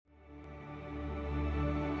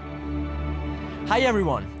Hi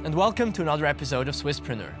everyone, and welcome to another episode of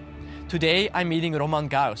Swisspreneur. Today I'm meeting Roman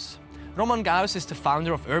Gauss. Roman Gauss is the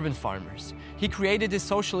founder of Urban Farmers. He created this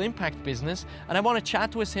social impact business, and I want to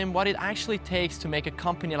chat with him what it actually takes to make a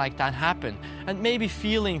company like that happen, and maybe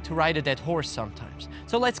feeling to ride a dead horse sometimes.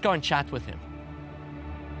 So let's go and chat with him.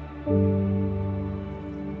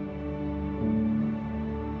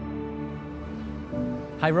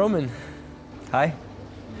 Hi Roman. Hi.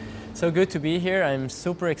 So good to be here. I'm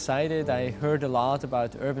super excited. I heard a lot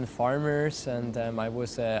about Urban Farmers, and I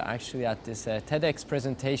was actually at this TEDx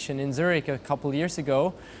presentation in Zurich a couple years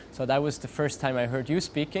ago. So that was the first time I heard you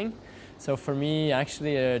speaking. So for me,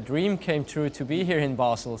 actually a dream came true to be here in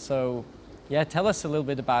Basel. So yeah, tell us a little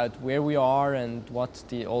bit about where we are and what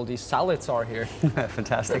all these salads are here.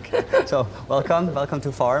 Fantastic. So welcome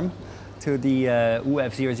to Farm, to the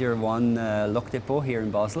UF001 Lok Depot here in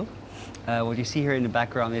Basel. What you see here in the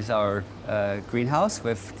background is our greenhouse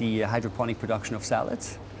with the hydroponic production of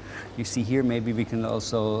salads. You see here, maybe we can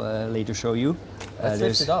also later show you. Let's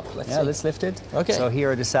lift it up. Let's lift it. Okay. So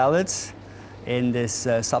here are the salads in this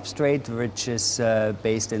substrate, which is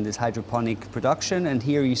based in this hydroponic production. And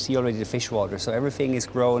here you see already the fish water. So everything is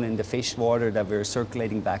grown in the fish water that we're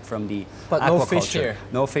circulating back from the But aquaculture. no fish here?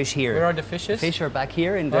 No fish here. Where are the fishes? Fish are back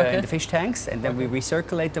here in the fish tanks, and then we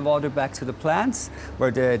recirculate the water back to the plants,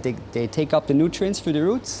 where they take up the nutrients through the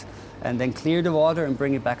roots, and then clear the water and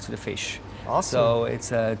bring it back to the fish. Awesome. So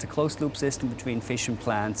it's a closed loop system between fish and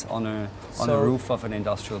plants on a roof of an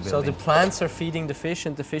industrial building. So the plants are feeding the fish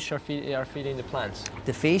and the fish are feeding the plants?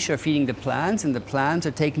 The fish are feeding the plants, and the plants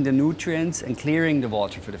are taking the nutrients and clearing the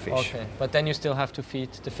water for the fish. Okay, but then you still have to feed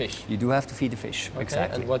the fish? You do have to feed the fish, Okay.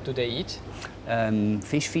 exactly. And what do they eat?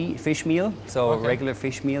 Fish meal, so Okay. regular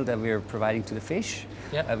fish meal that we're providing to the fish.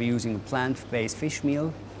 Yeah. We're using a plant-based fish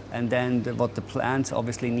meal, and then what the plants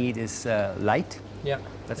obviously need is light. Yeah.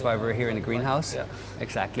 That's why we're here in the greenhouse. Yeah.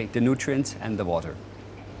 Exactly, the nutrients and the water.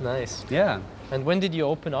 Nice. Yeah. And when did you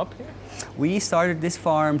open up here? We started this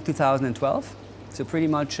farm 2012, so pretty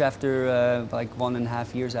much after like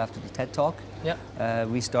 1.5 years after the TED Talk. Yeah.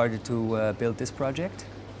 We started to build this project,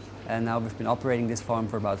 and now we've been operating this farm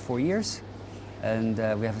for about 4 years, and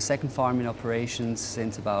we have a second farm in operations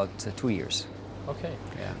since about 2 years. Okay.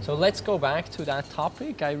 Yeah. So let's go back to that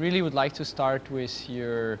topic. I really would like to start with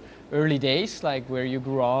your early days, like where you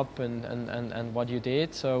grew up and what you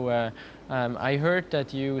did. So I heard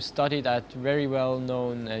that you studied at very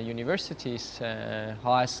well-known universities,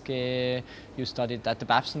 HSG, you studied at the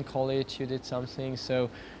Babson College, you did something. So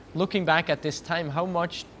looking back at this time, how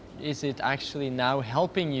much is it actually now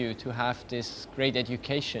helping you to have this great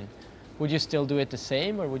education? Would you still do it the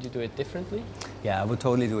same, or would you do it differently? Yeah, I would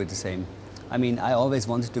totally do it the same. I mean, I always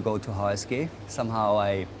wanted to go to HSG. Somehow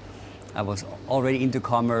I was already into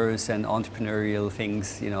commerce and entrepreneurial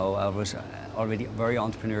things. You know, I was already very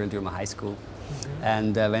entrepreneurial during my high school. Mm-hmm.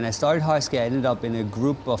 And when I started HSG, I ended up in a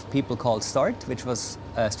group of people called START, which was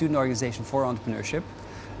a student organization for entrepreneurship.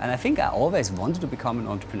 And I think I always wanted to become an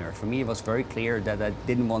entrepreneur. For me, it was very clear that I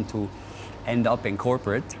didn't want to end up in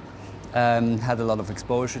corporate. Had a lot of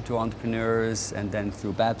exposure to entrepreneurs, and then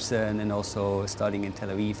through Babson and also studying in Tel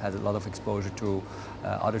Aviv, had a lot of exposure to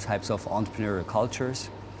other types of entrepreneurial cultures.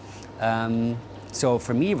 So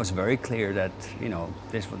for me, it was very clear that, you know,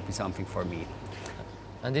 this would be something for me.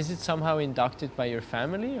 And is it somehow inducted by your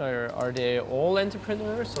family, or are they all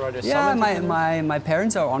entrepreneurs, or are there Yeah, some entrepreneurs? my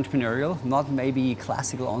parents are entrepreneurial, not maybe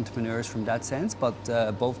classical entrepreneurs from that sense, but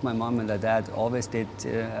both my mom and my dad always did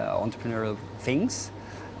entrepreneurial things.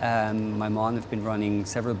 My mom has been running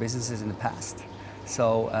several businesses in the past.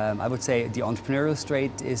 So I would say the entrepreneurial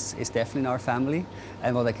trait is definitely in our family.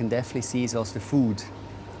 And what I can definitely see is also the food.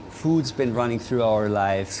 Food's been running through our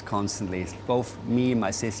lives constantly. Both me and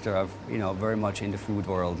my sister are, you know, very much in the food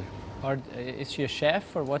world. Is she a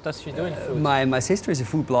chef, or what does she do in food? My sister is a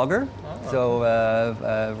food blogger. Oh,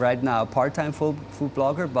 So right now part-time food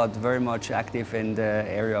blogger, but very much active in the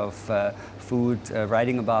area of food,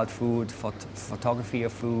 writing about food, photography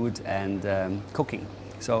of food, and cooking.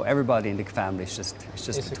 So everybody in the family is just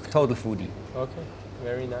a total foodie. Okay,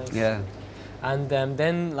 very nice. Yeah. And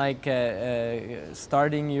then, like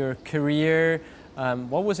starting your career,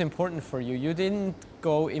 what was important for you? You didn't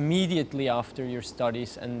go immediately after your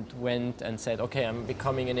studies and went and said, "Okay, I'm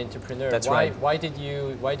becoming an entrepreneur." That's right. Why did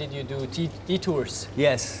you do detours?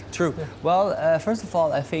 Yes, true. Well, first of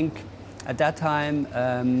all, I think at that time,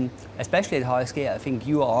 especially at HSG, I think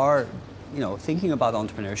you are, you know, thinking about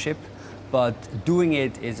entrepreneurship, but doing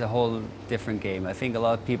it is a whole different game. I think a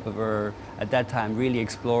lot of people were at that time really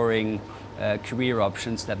exploring career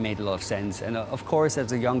options that made a lot of sense. And of course,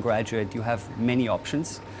 as a young graduate, you have many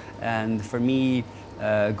options. And for me,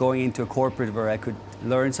 going into a corporate where I could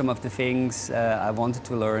learn some of the things I wanted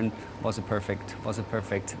to learn was a perfect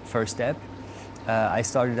first step. I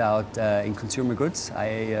started out in consumer goods.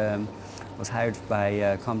 I was hired by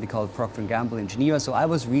a company called Procter & Gamble in Geneva, so I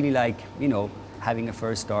was really like, you know, having a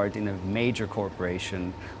first start in a major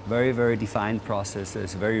corporation, very, very defined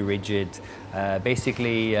processes, very rigid.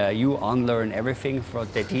 Basically, you unlearn everything from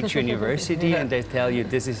what they teach you in university, yeah. And they tell you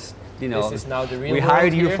this is, you know, this is now the real we world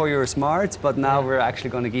hired you here. for your smarts, but now we're actually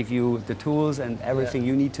going to give you the tools and everything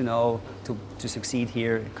you need to know to succeed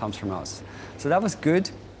here. It comes from us. So that was good.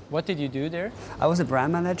 What did you do there? I was a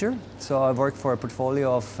brand manager, so I worked for a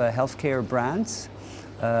portfolio of healthcare brands.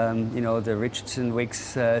 You know, the Richardson,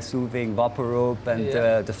 Vicks, Soothing, Vaporub,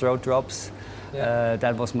 and the throat drops. Yeah.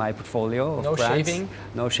 That was my portfolio of brands. Shaving?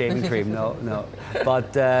 No shaving cream, no.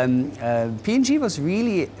 But P&G was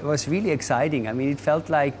really exciting. I mean, it felt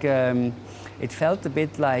a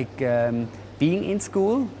bit like being in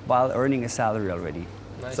school while earning a salary already.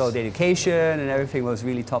 Nice. So the education and everything was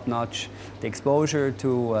really top notch. The exposure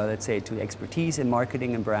to, let's say, to expertise in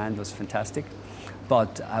marketing and brand was fantastic.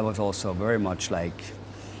 But I was also very much like,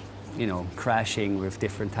 you know, crashing with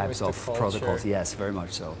different types of protocols. Yes, very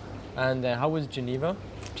much so. And how was Geneva?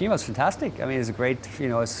 Geneva was fantastic. I mean, it's a great, you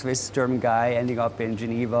know, a Swiss-German guy ending up in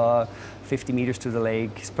Geneva, 50 meters to the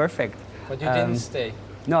lake. It's perfect. But you didn't stay?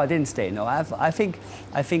 No, I didn't stay. No, I think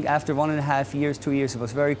after 1.5 years, 2 years, it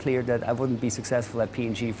was very clear that I wouldn't be successful at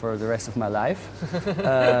P&G for the rest of my life.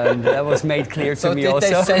 That was made clear to me also.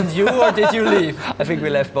 So did they send you or did you leave? I think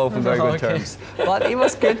we left both on very good terms. But it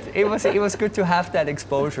was good. It was good to have that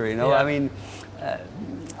exposure. You know, I mean,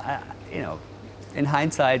 you know, in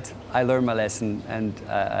hindsight, I learned my lesson and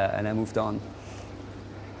I moved on.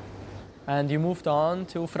 And you moved on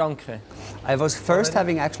to Franke? I was first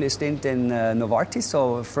having actually a stint in Novartis.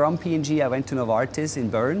 So from P&G, I went to Novartis in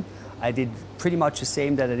Bern. I did pretty much the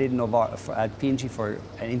same that I did at P&G for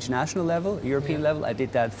an international level, European level. I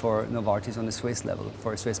did that for Novartis on the Swiss level,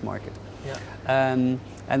 for a Swiss market. Yeah.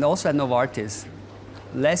 And also at Novartis,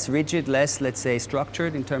 less rigid, less, let's say,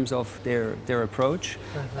 structured in terms of their approach,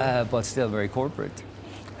 but still very corporate.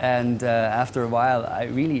 And after a while,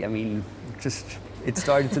 it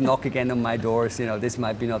started to knock again on my doors, you know, this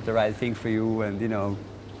might be not the right thing for you, and you know.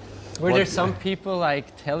 Were there some people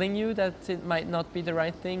like telling you that it might not be the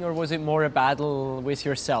right thing, or was it more a battle with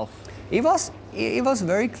yourself? It was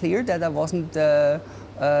very clear that I wasn't,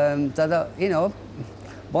 you know,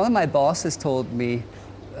 one of my bosses told me,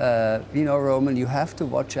 you know, Roman, you have to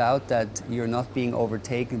watch out that you're not being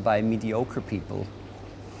overtaken by mediocre people.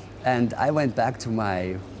 And I went back to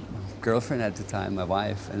my girlfriend at the time, my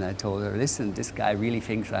wife, and I told her, listen, this guy really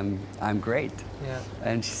thinks I'm great. Yeah.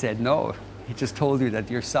 And she said, no, he just told you that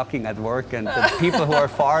you're sucking at work and that people who are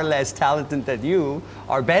far less talented than you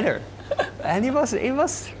are better. And it was,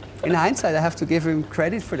 in hindsight, I have to give him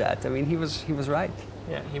credit for that. I mean, he was right.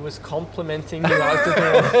 Yeah, he was complimenting you out of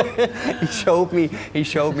the He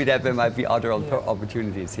showed me that there might be other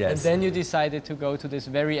opportunities, yes. And then you decided to go to this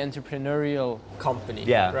very entrepreneurial company,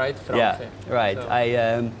 right? Franke. Yeah, right.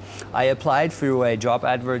 So. I applied through a job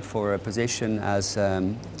advert for a position as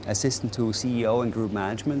assistant to CEO and group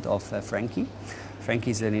management of Franke. Franke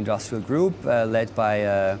is an industrial group led by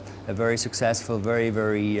a very successful, very,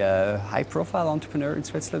 very high-profile entrepreneur in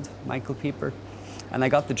Switzerland, Michael Pieper. And I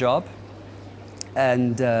got the job.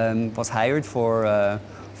 And was hired for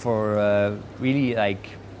really like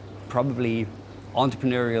probably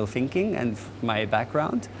entrepreneurial thinking and my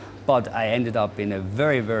background, but I ended up in a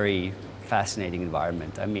very, very fascinating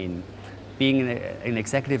environment. I mean, being an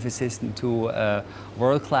executive assistant to a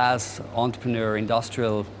world-class entrepreneur,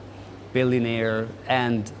 industrial billionaire,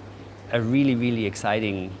 and a really, really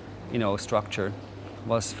exciting, you know, structure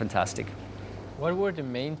was fantastic. What were the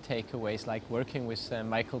main takeaways, like working with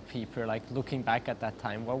Michael Pieper, like looking back at that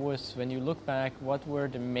time? When you look back, what were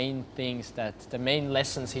the main things the main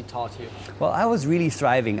lessons he taught you? Well, I was really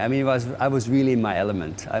thriving. I mean, I was really in my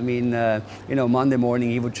element. I mean, you know, Monday morning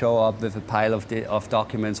he would show up with a pile of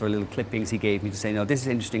documents or little clippings he gave me to say, no, this is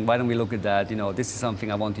interesting, why don't we look at that? You know, this is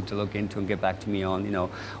something I want you to look into and get back to me on. You know,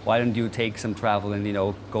 why don't you take some travel and, you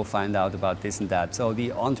know, go find out about this and that. So the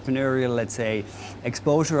entrepreneurial, let's say,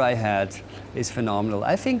 exposure I had is phenomenal.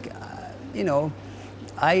 I think, you know,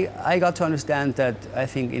 I got to understand that I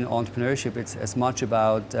think in entrepreneurship it's as much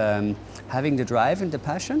about having the drive and the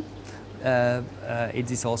passion. It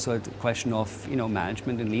is also a question of, you know,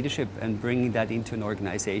 management and leadership and bringing that into an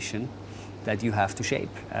organization that you have to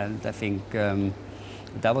shape. And I think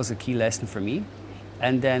that was a key lesson for me.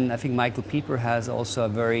 And then I think Michael Pieper has also a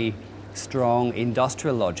very strong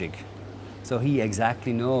industrial logic. So he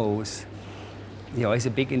exactly knows you know, he's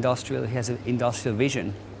a big industrial, he has an industrial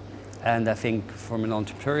vision. And I think from an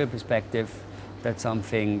entrepreneurial perspective, that's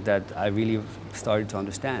something that I really started to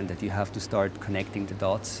understand, that you have to start connecting the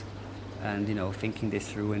dots and, you know, thinking this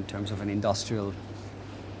through in terms of an industrial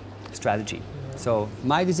strategy. Yeah. So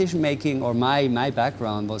my decision making or my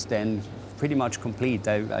background was then pretty much complete.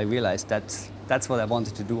 I realized that's what I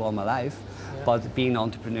wanted to do all my life. Yeah. But being an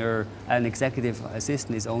entrepreneur, an executive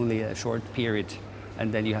assistant is only a short period,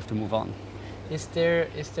 and then you have to move on. Is there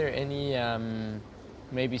any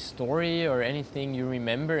maybe story or anything you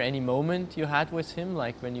remember, any moment you had with him,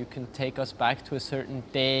 like when you can take us back to a certain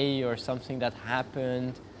day or something that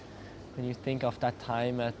happened? When you think of that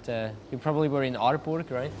time at, you probably were in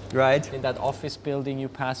Aarburg, right? Right. In that office building you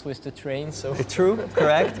passed with the train, so. True,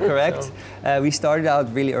 correct. So. We started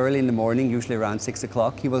out really early in the morning, usually around 6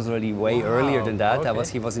 o'clock. He was already way earlier than that.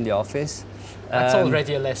 Okay. He was in the office. That's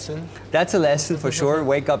already a lesson. That's a lesson for sure.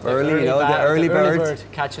 Wake up early, the early bird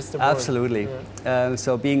catches the worm. Absolutely. Yeah.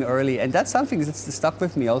 So being early, and that's something that's stuck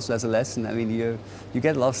with me also as a lesson. I mean, you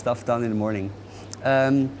get a lot of stuff done in the morning.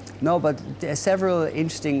 No, but there are several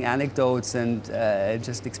interesting anecdotes and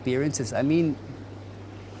just experiences. I mean,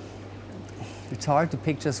 it's hard to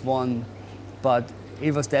pick just one, but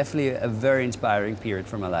it was definitely a very inspiring period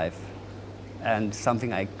for my life. And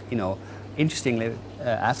something interestingly,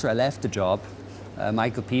 after I left the job,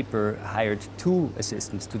 Michael Pieper hired 2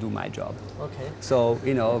 assistants to do my job. Okay. So,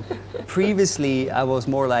 previously I was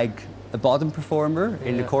more like a bottom performer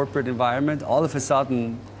in the corporate environment. All of a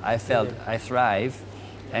sudden, I felt I thrive,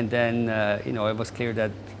 and then it was clear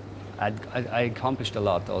that I accomplished a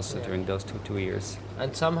lot also during those two years.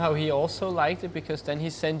 And somehow he also liked it because then he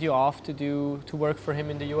sent you off to work for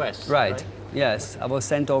him in the US. Right. Yes, I was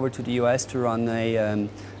sent over to the US to run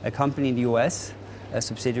a company in the US, a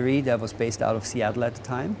subsidiary that was based out of Seattle at the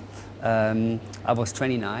time. I was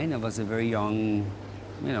 29. I was a very young,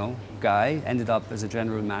 guy. Ended up as a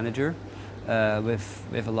general manager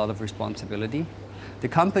with a lot of responsibility. The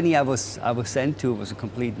company I was sent to was a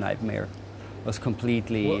complete nightmare. It was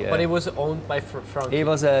completely. But it was owned by Franke. It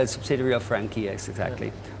was a subsidiary of Franke, yes, exactly.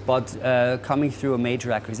 Yeah. But coming through a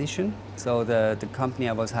major acquisition. So the company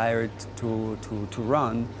I was hired to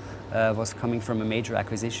run was coming from a major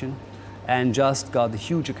acquisition, and just got a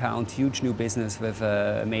huge account, huge new business with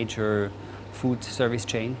a major food service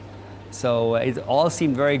chain. So it all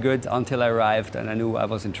seemed very good until I arrived, and I knew I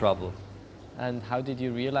was in trouble. And how did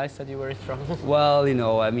you realize that you were in trouble? Well,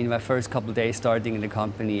 my first couple of days starting in the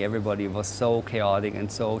company, everybody was so chaotic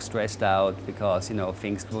and so stressed out because,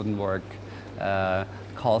 things wouldn't work.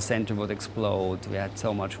 Call center would explode. We had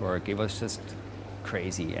so much work. It was just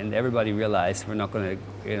crazy. And everybody realized we're not going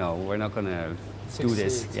to do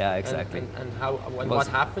this. Yeah, exactly. And what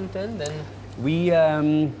happened then? We,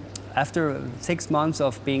 after 6 months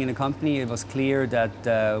of being in the company, it was clear that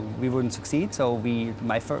we wouldn't succeed. So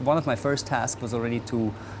one of my first tasks was already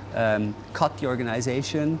to cut the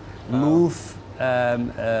organization, move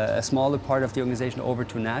a smaller part of the organization over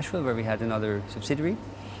to Nashville, where we had another subsidiary,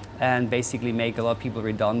 and basically make a lot of people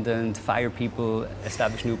redundant, fire people,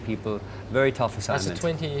 establish new people. Very tough assignment. As a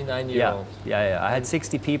 29-year-old? Yeah. I had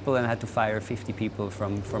 60 people and I had to fire 50 people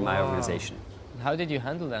from my organization. How did you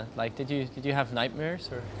handle that? Like, did you have nightmares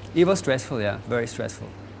or? It was stressful, yeah, very stressful.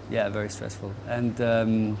 Yeah, very stressful. And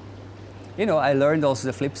I learned also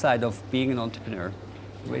the flip side of being an entrepreneur.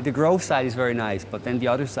 The growth side is very nice, but then the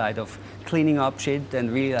other side of cleaning up shit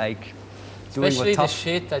and really doing especially what the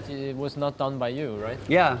shit that was not done by you, right?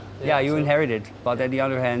 Yeah, you inherit it. But on the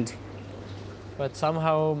other hand. But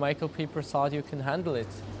somehow Michael Pieper thought you can handle it.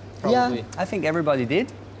 Probably. Yeah, I think everybody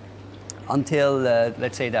did. Until,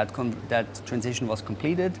 let's say, that transition was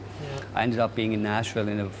completed. Yeah. I ended up being in Nashville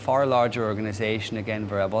in a far larger organization, again,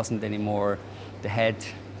 where I wasn't anymore the head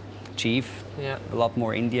chief. Yeah. A lot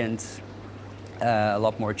more Indians, a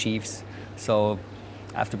lot more chiefs. So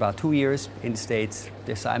after about 2 years in the States,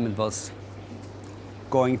 the assignment was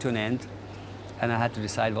going to an end, and I had to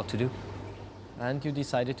decide what to do. And you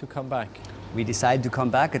decided to come back? We decided to come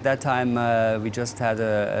back. At that time, we just had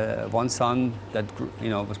one son that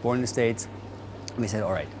was born in the States. We said,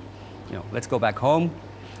 all right, let's go back home.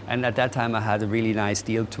 And at that time, I had a really nice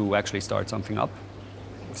deal to actually start something up.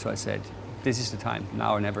 So I said, this is the time,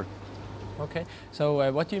 now or never. Okay.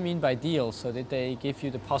 So what do you mean by deal? So did they give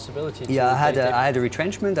you the possibility to... Yeah, I had a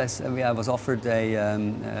retrenchment. I was offered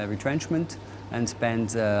a retrenchment and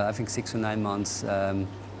spent, I think, 6 or 9 months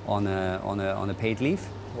on a paid leave.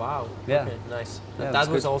 Wow. Yeah. Okay, nice. Yeah, And it was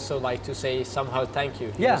that was good. also like to say somehow thank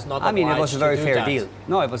you. He Yeah, was not I mean, it was obliged a very to do fair that. deal.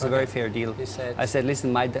 No, it was a Okay. very fair deal. He said- I said,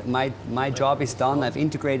 listen, my job is done. I've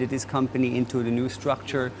integrated this company into the new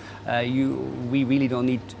structure. We really don't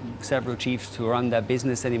need several chiefs to run that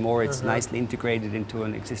business anymore. It's nicely integrated into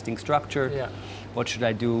an existing structure. Yeah. What should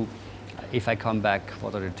I do if I come back?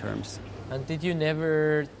 What are the terms? And did you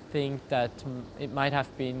never think that it might have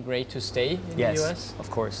been great to stay in Yes, the US? of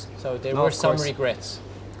course. So there No, were of some course. regrets.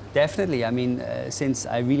 Definitely. I mean, since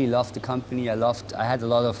I really loved the company, I had a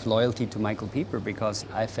lot of loyalty to Michael Pieper because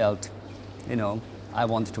I felt, I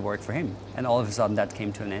wanted to work for him. And all of a sudden that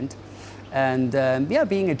came to an end. And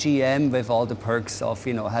being a GM with all the perks of,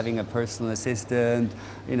 having a personal assistant,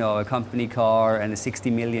 a company car and a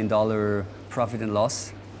 $60 million profit and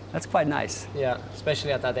loss, that's quite nice. Yeah,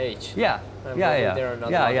 especially at that age. Yeah, Probably there are not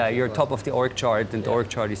a lot of You're people. top of the org chart and the Yeah. org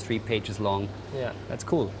chart is 3 pages long. Yeah, That's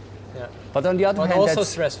cool. yeah. But on the other But hand, also that's,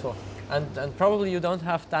 stressful. And probably you don't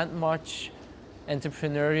have that much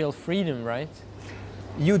entrepreneurial freedom, right?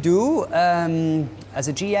 you do. As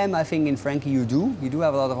a GM, I think in Frankie you do. You do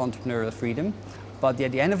have a lot of entrepreneurial freedom. But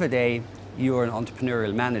at the end of the day, you're an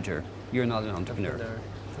entrepreneurial manager. You're not an entrepreneur.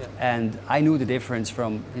 Yeah. And I knew the difference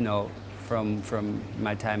from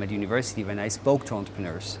my time at university when I spoke to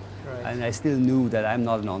entrepreneurs. Right. And I still knew that I'm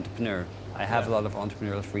not an entrepreneur. I have Yeah. a lot of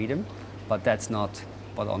entrepreneurial freedom, but that's not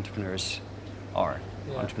what entrepreneurs are.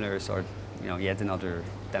 Yeah. Entrepreneurs are, yet another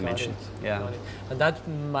dimension. Got it, Yeah. got it. And that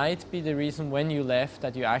might be the reason when you left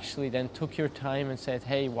that you actually then took your time and said,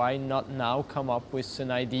 hey, why not now come up with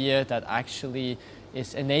an idea that actually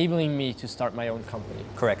is enabling me to start my own company?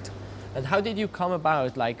 Correct. And how did you come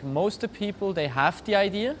about? Like most of the people, they have the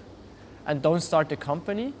idea and don't start the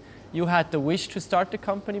company. You had the wish to start the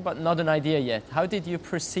company, but not an idea yet. How did you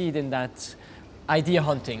proceed in that idea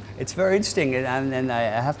hunting? It's very interesting, and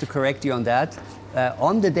I have to correct you on that.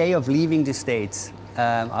 On the day of leaving the States,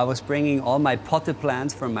 I was bringing all my potted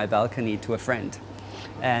plants from my balcony to a friend.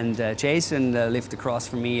 And Jason lived across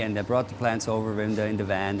from me, and I brought the plants over in the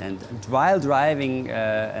van. And while driving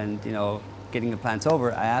getting the plants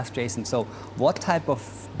over, I asked Jason, so what type of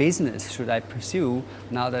business should I pursue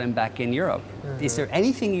now that I'm back in Europe? Mm-hmm. Is there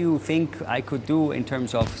anything you think I could do in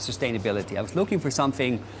terms of sustainability? I was looking for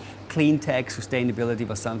something, clean tech, sustainability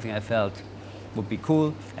was something I felt would be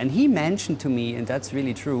cool. And he mentioned to me, and that's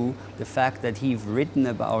really true, the fact that he read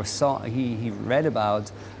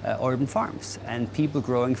about urban farms and people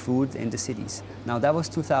growing food in the cities. Now that was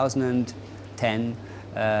 2010.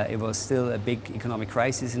 It was still a big economic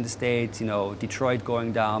crisis in the States, Detroit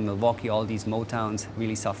going down, Milwaukee, all these Motowns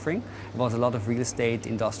really suffering. There was a lot of real estate,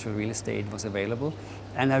 industrial real estate was available.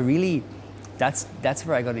 And that's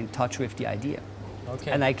where I got in touch with the idea.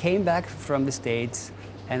 Okay. And I came back from the States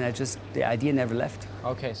and the idea never left.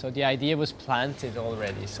 Okay, so the idea was planted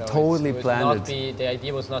already. So Totally it would planted. Not be, the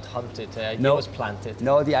idea was not hunted, the idea was planted.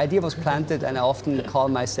 No, the idea was planted, and I often call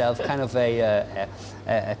myself kind of a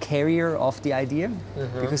carrier of the idea,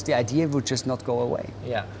 because the idea would just not go away.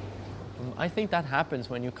 Yeah. I think that happens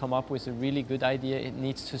when you come up with a really good idea, it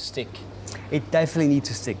needs to stick. It definitely needs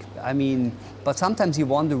to stick. I mean, but sometimes you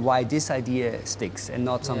wonder why this idea sticks and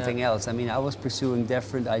not something else. I mean, I was pursuing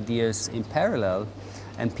different ideas in parallel,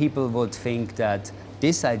 and people would think that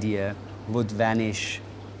this idea would vanish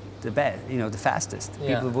the fastest.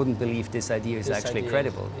 Yeah. People wouldn't believe this idea is actually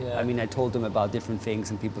credible. Yeah. I mean, I told them about different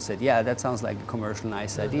things and people said, yeah, that sounds like a commercial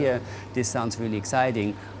nice idea. This sounds really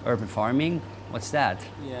exciting. Urban farming, what's that?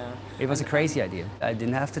 Yeah. It was a crazy idea. I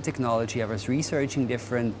didn't have the technology. I was researching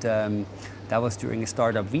different, that was during a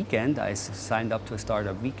startup weekend. I signed up to a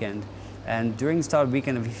startup weekend. And during the startup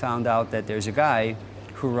weekend, we found out that there's a guy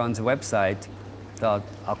who runs a website,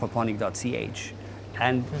 aquaponic.ch.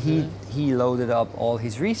 And he loaded up all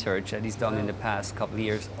his research that he's done in the past couple of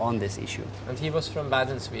years on this issue. And he was from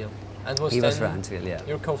Wädenswil. And was He was then from Wädenswil, yeah.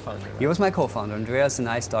 your co-founder, right? He was my co-founder. Andreas and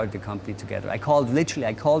I started the company together. I called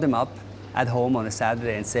him up at home on a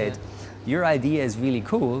Saturday and said, your idea is really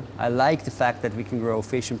cool. I like the fact that we can grow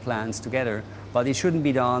fish and plants together, but it shouldn't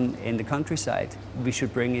be done in the countryside. We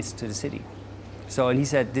should bring it to the city. So, and he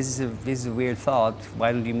said, this is a weird thought.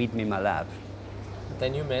 Why don't you meet me in my lab?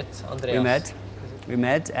 Then you met Andreas. We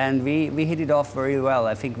met and we hit it off very well.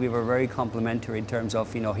 I think we were very complementary in terms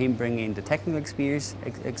of him bringing in the technical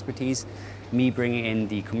expertise, me bringing in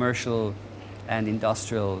the commercial and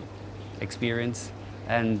industrial experience,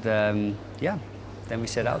 and then we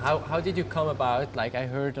set out. How did you come about? Like I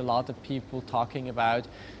heard a lot of people talking about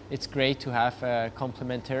it's great to have a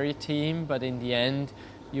complementary team, but in the end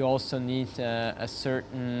you also need a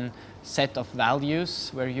certain set of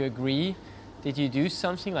values where you agree. Did you do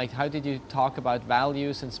something like, how did you talk about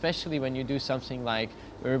values, and especially when you do something like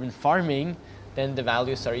urban farming, then the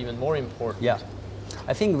values are even more important. Yeah,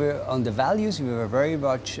 I think we're on the values. We were very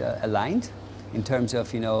much aligned in terms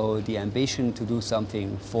of the ambition to do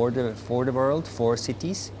something for the world, for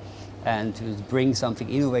cities, and to bring something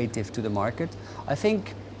innovative to the market. I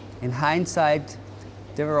think, in hindsight,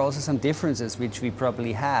 there were also some differences which we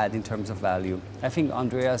probably had in terms of value. I think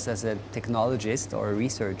Andreas, as a technologist or a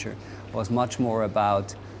researcher, was much more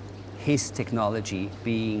about his technology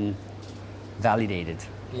being validated.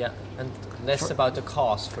 Yeah, and less about the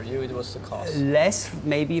cost. For you, it was the cost. Less,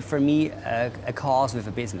 maybe for me, a cause with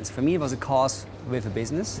a business. For me, it was a cause with a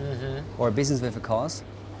business, or a business with a cause.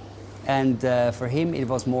 And for him, it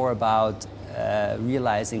was more about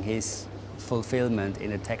realizing his fulfillment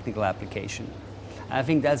in a technical application. I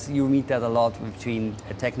think you meet that a lot between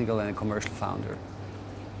a technical and a commercial founder.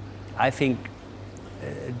 I think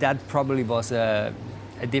that probably was a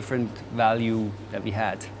different value that we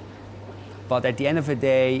had. But at the end of the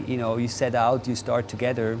day, you set out, you start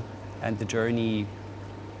together, and the journey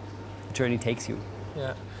takes you.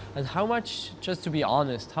 Yeah. And how much, just to be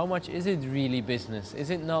honest, how much is it really business? Is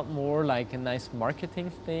it not more like a nice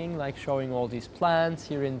marketing thing, like showing all these plants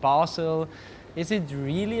here in Basel? Is it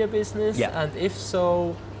really a business? Yeah. And if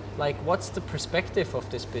so, like, what's the perspective of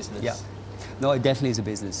this business? Yeah. No, it definitely is a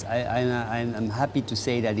business. I'm happy to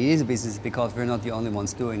say that it is a business because we're not the only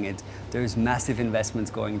ones doing it. There's massive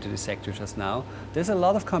investments going into the sector just now. There's a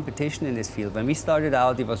lot of competition in this field. When we started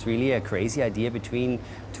out, it was really a crazy idea between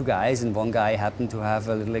two guys, and one guy happened to have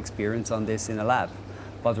a little experience on this in a lab.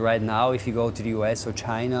 But right now, if you go to the US or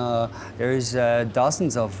China, there's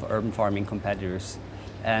dozens of urban farming competitors.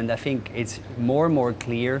 And I think it's more and more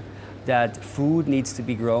clear that food needs to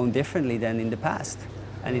be grown differently than in the past.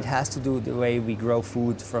 And it has to do with the way we grow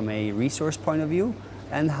food from a resource point of view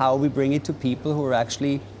and how we bring it to people who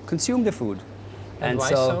actually consume the food. And why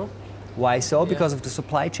so? Why so? Because of the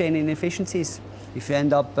supply chain inefficiencies. If you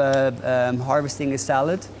end up harvesting a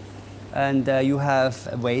salad and you have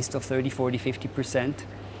a waste of 30, 40, 50%,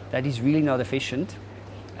 that is really not efficient.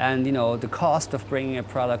 And the cost of bringing a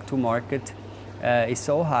product to market is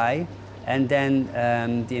so high, and then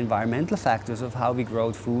the environmental factors of how we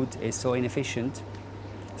grow food is so inefficient.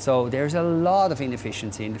 So there's a lot of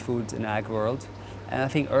inefficiency in the food and ag world, and I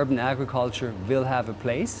think urban agriculture will have a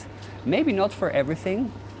place. Maybe not for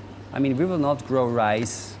everything. I mean, we will not grow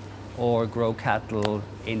rice or grow cattle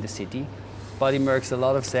in the city, but it makes a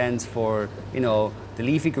lot of sense for the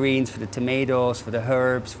leafy greens, for the tomatoes, for the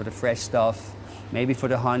herbs, for the fresh stuff, maybe for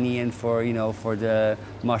the honey and for the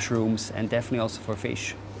mushrooms, and definitely also for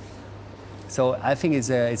fish. So I think it's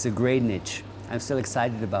a great niche. I'm still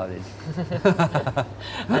excited about it.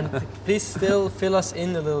 And please still fill us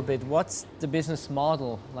in a little bit. What's the business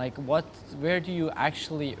model? Like, where do you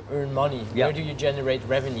actually earn money? Yeah. Where do you generate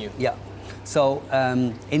revenue? Yeah. So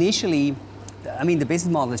initially, the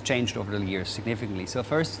business model has changed over the years significantly. So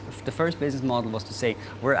the first business model was to say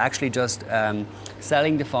we're actually just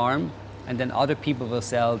selling the farm, and then other people will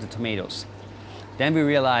sell the tomatoes. Then we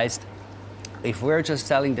realized, if we're just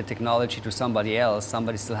selling the technology to somebody else,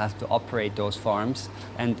 somebody still has to operate those farms,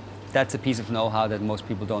 and that's a piece of know-how that most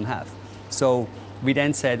people don't have. So we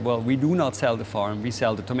then said, well, we do not sell the farm, we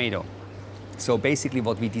sell the tomato. So basically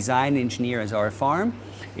what we design and engineer as our farm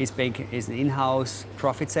is an in-house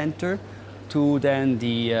profit center to then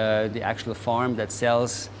the actual farm that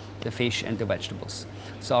sells the fish and the vegetables.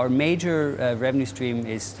 So our major revenue stream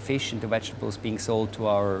is the fish and the vegetables being sold to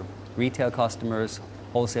our retail customers,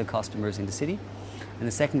 wholesale customers in the city. And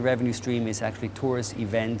the second revenue stream is actually tourist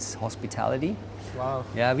events, hospitality. Wow.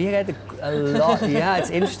 Yeah, we had a lot. Yeah, it's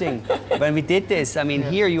interesting. When we did this,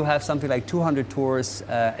 here you have something like 200 tours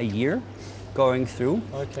a year going through.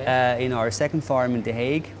 Okay. In our second farm in The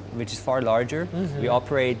Hague, which is far larger, we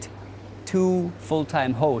operate 2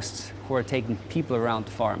 full-time hosts who are taking people around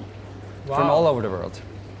the farm from all over the world.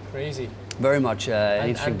 Crazy. Very much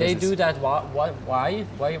interesting and they business. do that. Why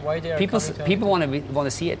they are people want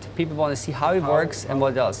to see it. People want to see how it works and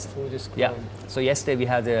what it does. Food is grown. Yeah. So yesterday we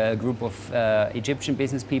had a group of Egyptian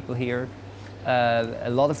business people here, a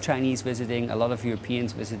lot of Chinese visiting, a lot of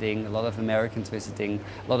Europeans visiting, a lot of Americans visiting,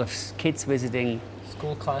 a lot of kids visiting.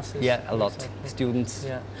 School classes. Yeah, a lot. Exactly. Students.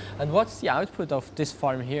 Yeah. And what's the output of this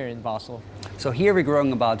farm here in Basel? So here we're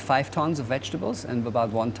growing about 5 tons of vegetables and about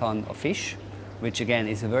 1 ton of fish, which again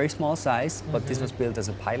is a very small size, but this was built as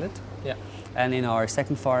a pilot. Yeah. And in our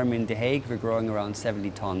second farm in The Hague, we're growing around 70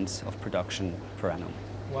 tons of production per annum.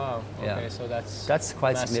 Wow. Okay, Yeah. so that's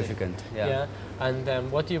quite massive. significant. Yeah.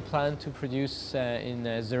 And what do you plan to produce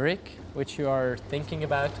in Zurich, which you are thinking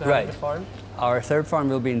about to Right. have the farm? Our third farm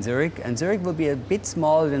will be in Zurich, and Zurich will be a bit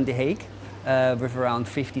smaller than The Hague, with around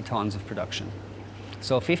 50 tons of production.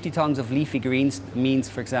 So 50 tons of leafy greens means,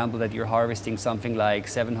 for example, that you're harvesting something like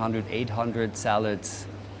 700, 800 salads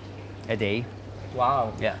a day.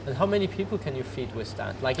 Wow. Yeah. And how many people can you feed with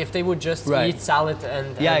that? Like if they would just Right. eat salad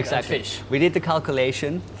and, Yeah, and exactly. fish. We did the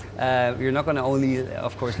calculation. You're not going to only,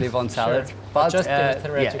 of course, live on salad, Sure. but Just in a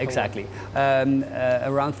theoretical yeah, way. exactly.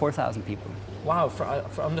 Around 4,000 people. Wow,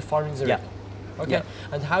 from the farming Yeah. Okay. Yeah.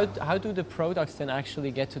 And how do the products then actually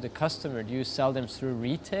get to the customer? Do you sell them through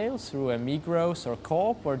retail, through a Migros or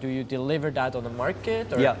Coop, or do you deliver that on the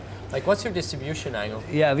market? Or Yeah. Like what's your distribution angle?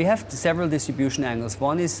 Yeah, we have several distribution angles.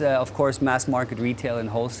 One is, of course, mass market retail and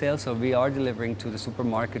wholesale. So we are delivering to the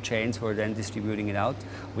supermarket chains who are then distributing it out.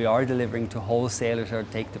 We are delivering to wholesalers who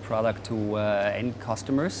take the product to end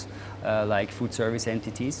customers, like food service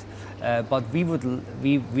entities. But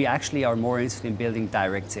we actually are more interested in building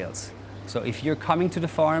direct sales. So if you're coming to the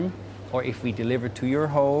farm, or if we deliver to your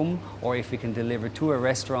home, or if we can deliver to a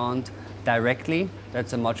restaurant directly,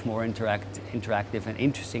 that's a much more interactive and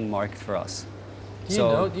interesting market for us.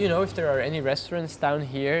 Do you know if there are any restaurants down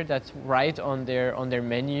here that write on their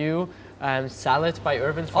menu salad by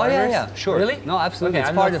urban Oh farmers? yeah, sure. Really? No, absolutely. Okay, It's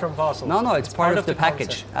I'm part not of, from Basel. No, it's part of the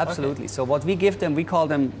package. concept. Absolutely. So what we give them, we call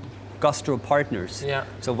them gastro partners. Yeah.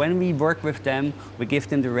 So when we work with them, we give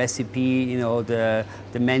them the recipe, the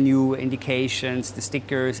menu indications, the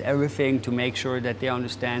stickers, everything to make sure that they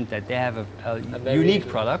understand that they have a very unique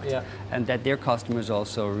product, yeah. and that their customers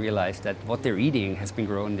also realize that what they're eating has been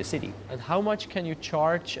grown in the city. And how much can you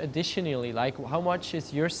charge additionally? Like how much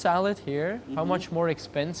is your salad here? How much more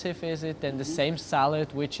expensive is it than the same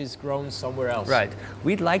salad which is grown somewhere else? Right.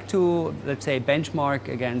 We'd like to, let's say, benchmark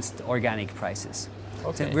against organic prices.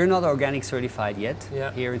 Okay. So we're not organic certified yet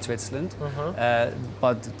Yeah. here in Switzerland, Uh-huh.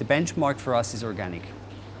 but the benchmark for us is organic.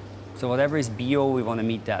 So whatever is bio, we want to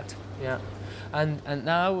meet that. Yeah. And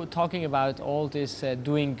now talking about all this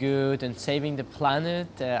doing good and saving the planet,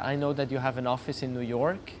 I know that you have an office in New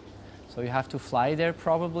York, so you have to fly there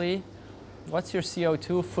probably. What's your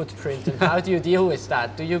CO2 footprint and how do you deal with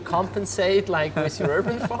that? Do you compensate like with your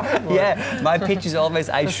urban farm? Or? Yeah, my pitch is always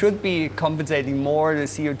I should be compensating more the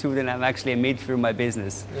CO2 than I'm actually emit through my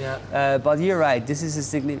business. Yeah. But you're right. This is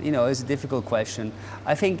it's a difficult question.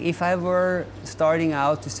 I think if I were starting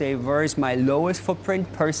out to say where is my lowest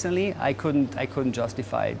footprint personally, I couldn't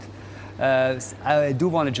justify it. I do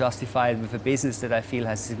want to justify it with a business that I feel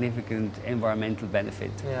has significant environmental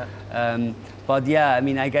benefit. Yeah. But yeah, I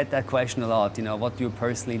mean, I get that question a lot. What do you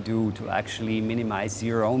personally do to actually minimize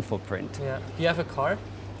your own footprint? Yeah. Do you have a car?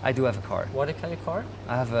 I do have a car. What kind of car?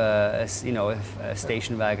 I have a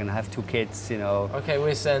station wagon. I have 2 kids. Okay,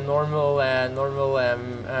 with a normal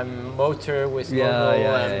motor with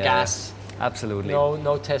normal gas. Absolutely.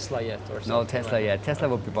 No Tesla yet, or something. No Tesla like yet. Tesla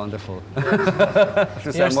would be wonderful. That.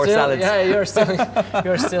 To sell more salads. Yeah, you're still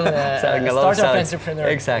Selling a a lot of startup salads. entrepreneur.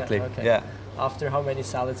 Exactly. Yeah, okay. Yeah. After how many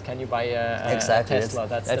salads can you buy a Exactly. Tesla?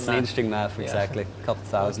 That's the math. interesting math. Yeah. Exactly. A couple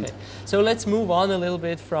thousand. Okay. So let's move on a little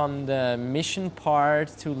bit from the mission part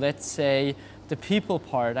to, let's say, the people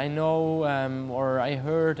part. I know, or I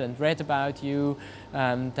heard and read about you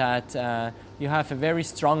that you have a very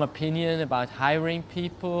strong opinion about hiring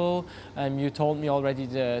people. You told me already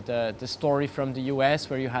the story from the US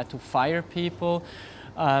where you had to fire people.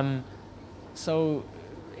 So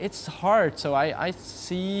it's hard. So I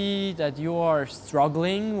see that you are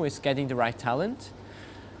struggling with getting the right talent.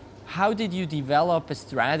 How did you develop a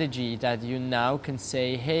strategy that you now can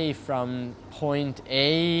say, hey, from point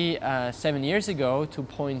A 7 years ago to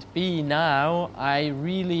point B now, I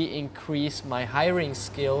really increase my hiring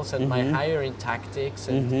skills and my hiring tactics?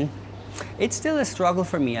 And It's still a struggle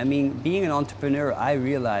for me. I mean, being an entrepreneur, I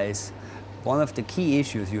realize one of the key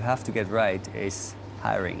issues you have to get right is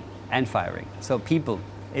hiring and firing. So people,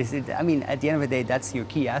 at the end of the day, that's your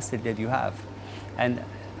key asset that you have. And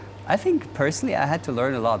I think personally I had to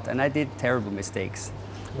learn a lot, and I did terrible mistakes.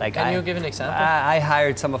 Can you give an example? I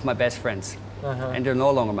hired some of my best friends, and they're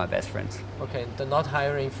no longer my best friends. Okay, the not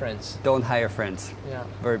hiring friends. Don't hire friends. Yeah.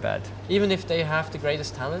 Very bad. Even if they have the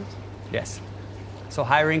greatest talent? Yes. So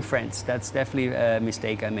hiring friends, that's definitely a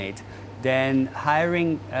mistake I made. Then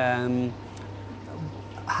hiring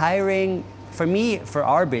for me, for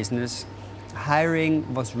our business,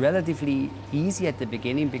 hiring was relatively easy at the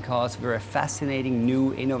beginning because we're a fascinating,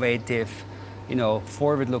 new, innovative,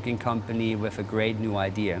 forward-looking company with a great new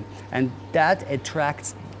idea. And that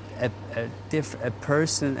attracts a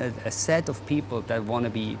set of people that want to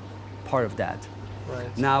be part of that.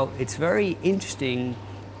 Right. Now, it's very interesting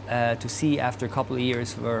to see after a couple of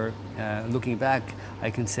years where, looking back,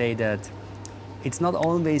 I can say that it's not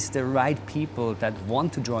always the right people that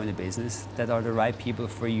want to join a business that are the right people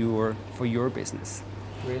for your business.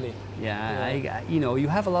 Really? Yeah, you know, you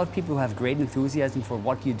have a lot of people who have great enthusiasm for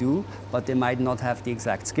what you do, but they might not have the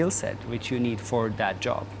exact skill set which you need for that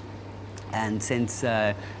job. And since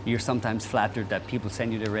you're sometimes flattered that people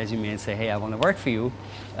send you their resume and say, hey, I want to work for you,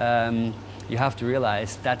 you have to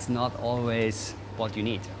realize that's not always what you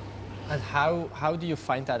need. And how do you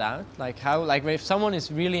find that out? Like if someone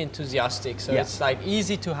is really enthusiastic, so it's like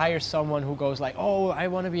easy to hire someone who goes like, oh, I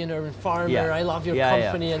want to be an urban farmer, I love your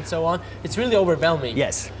company and so on. It's really overwhelming.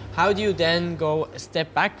 Yes. How do you then go a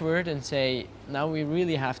step backward and say, now we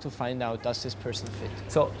really have to find out, does this person fit?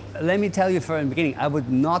 So let me tell you from the beginning, I would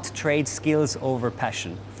not trade skills over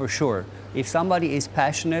passion, for sure. If somebody is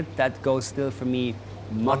passionate, that goes still for me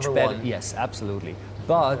much Number better. one. Yes, absolutely.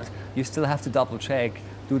 But you still have to double check,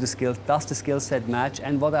 does the skill set match?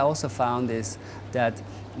 And what I also found is that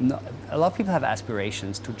a lot of people have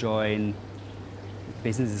aspirations to join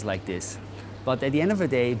businesses like this. But at the end of the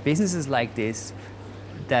day, businesses like this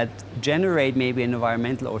that generate maybe an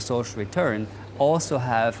environmental or social return also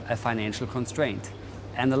have a financial constraint.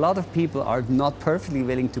 And a lot of people are not perfectly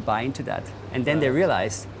willing to buy into that. And then they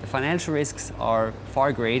realize the financial risks are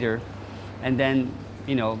far greater. And then,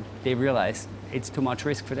 you know, they realize it's too much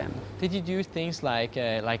risk for them. Did you do things like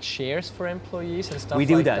shares for employees and stuff We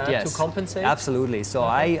do like that, yes. to compensate? Absolutely. So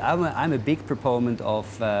I'm a big proponent of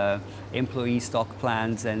employee stock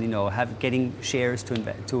plans and, you know, getting shares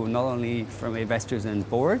to not only from investors and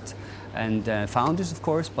board and founders, of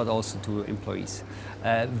course, but also to employees.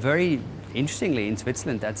 Very interestingly, in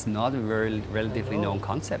Switzerland, that's not a very relatively known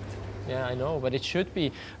concept. Yeah, I know, but it should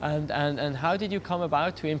be. And how did you come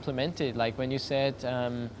about to implement it? Like when you said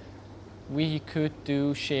we could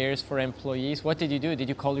do shares for employees, what did you do? Did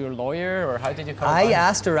you call your lawyer, or how did you come about I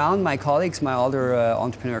asked around my colleagues, my other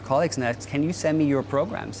entrepreneur colleagues, and asked, can you send me your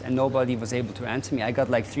programs? And nobody was able to answer me. I got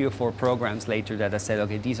like 3 or 4 programs later that I said,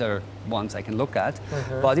 okay, these are ones I can look at.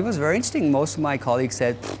 But it was very interesting. Most of my colleagues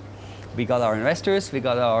said, we got our investors, we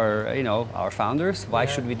got our, you know, our founders. Why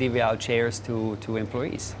should we give out shares to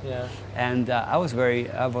employees? Yeah. And I was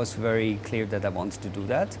very clear that I wanted to do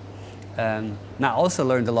that. Now, I also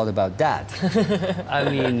learned a lot about that. I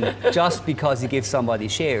mean, just because you give somebody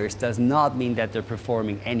shares does not mean that they're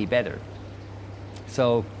performing any better.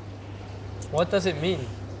 So, what does it mean?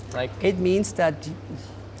 Like, it means that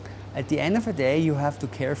at the end of the day, you have to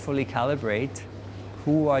carefully calibrate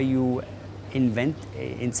who are you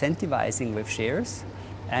incentivizing with shares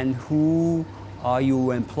and who are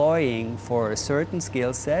you employing for a certain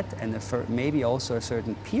skill set and maybe also a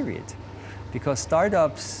certain period. Because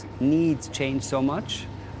startups needs change so much,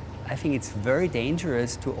 I think it's very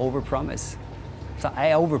dangerous to overpromise. So I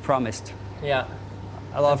overpromised. Yeah.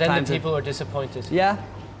 A lot and of then times. The people are disappointed. Yeah,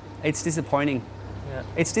 it's disappointing. Yeah.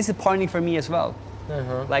 It's disappointing for me as well.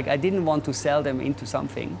 Like I didn't want to sell them into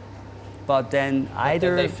something, but then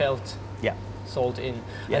either they felt yeah. sold in.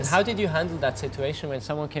 Yes. And how did you handle that situation when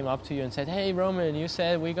someone came up to you and said, "Hey, Roman, you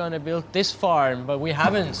said we're gonna build this farm, but we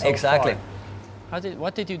haven't so Exactly. far."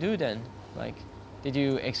 What did you do then? Like, did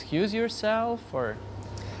you excuse yourself, or?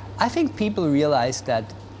 I think people realize that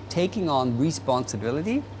taking on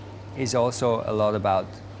responsibility is also a lot about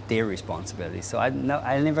their responsibility. So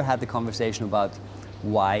I never had the conversation about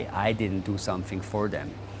why I didn't do something for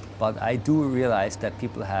them. But I do realize that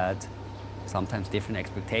people had sometimes different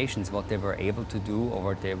expectations, what they were able to do or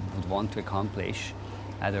what they would want to accomplish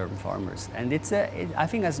at Urban Farmers. And I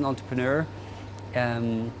think as an entrepreneur,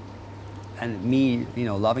 and me, you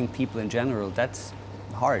know, loving people in general, that's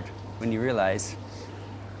hard when you realize,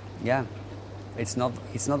 yeah, it's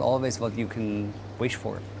not always what you can wish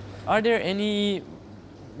for. Are there any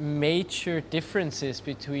major differences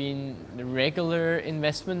between the regular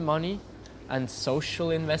investment money and social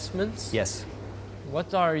investments? Yes.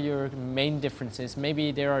 What are your main differences?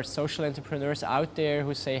 Maybe there are social entrepreneurs out there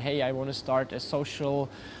who say, hey, I want to start a social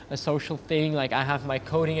thing, like I have my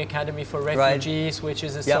coding academy for refugees, which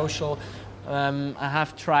is a social. I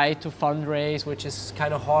have tried to fundraise, which is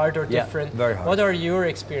kind of hard or different. Very hard. What are your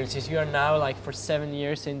experiences? You are now like for 7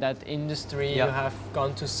 years in that industry. You have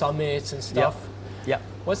gone to summits and stuff. Yeah.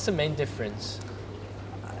 What's the main difference?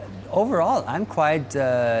 Overall, I'm quite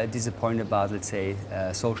disappointed about, let's say,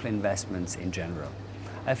 social investments in general.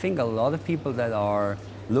 I think a lot of people that are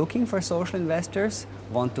looking for social investors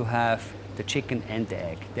want to have the chicken and the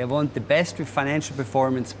egg. They want the best financial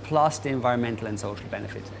performance plus the environmental and social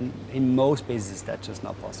benefits. And in most businesses, that's just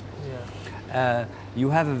not possible. Yeah.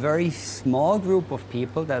 You have a very small group of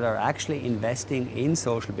people that are actually investing in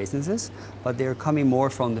social businesses, but they're coming more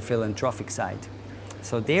from the philanthropic side.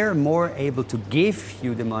 So they're more able to give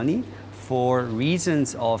you the money for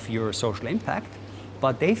reasons of your social impact,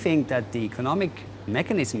 but they think that the economic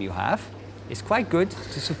mechanism you have is quite good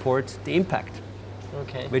to support the impact.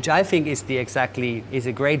 Okay. Which I think is is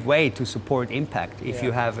a great way to support impact. If Yeah.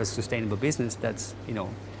 you have a sustainable business, that's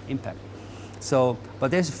impact. So,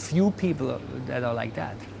 but there's few people that are like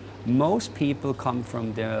that. Most people come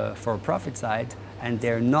from the for-profit side, and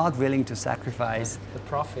they're not willing to sacrifice The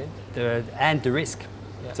profit. the risk.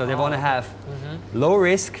 Yeah. So they want to have low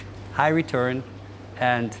risk, high return,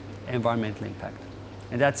 and environmental impact.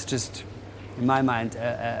 And that's just, in my mind,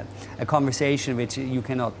 a conversation which you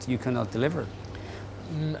cannot deliver.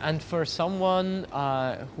 And for someone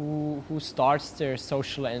who starts their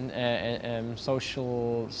social and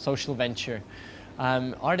social venture,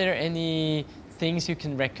 are there any things you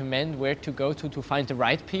can recommend where to go to find the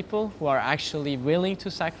right people who are actually willing to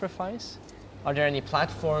sacrifice? Are there any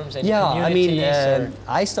platforms, any communities?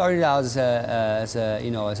 I started out as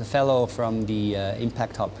a fellow from the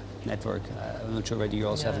Impact Hub network. I'm not sure whether you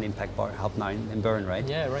also have an Impact Hub now in Bern, right?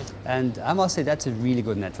 Yeah, right. And I must say that's a really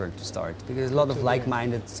good network to start, because a lot of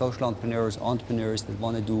like-minded social entrepreneurs that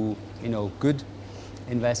want to do good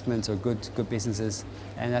investments or good businesses.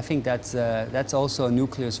 And I think that's also a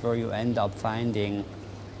nucleus where you end up finding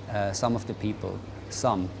some of the people.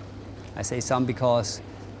 Some. I say some because,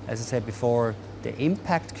 as I said before, the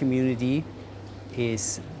impact community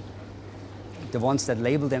is the ones that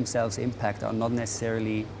label themselves impact are not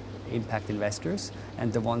necessarily impact investors,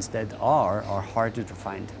 and the ones that are harder to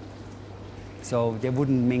find. So they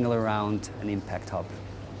wouldn't mingle around an impact hub.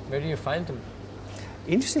 Where do you find them?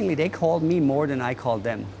 Interestingly, they called me more than I called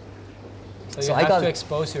them. So you have to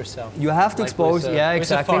expose yourself. You have to expose, exactly.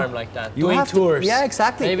 With a farm like that, you doing tours. Yeah,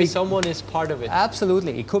 exactly. Maybe someone is part of it.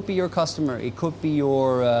 Absolutely. It could be your customer. It could be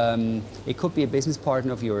it could be a business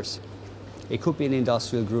partner of yours. It could be an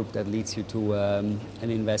industrial group that leads you to an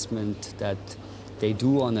investment that they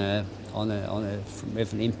do with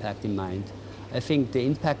an impact in mind. I think the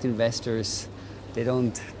impact investors, they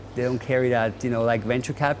don't carry that, like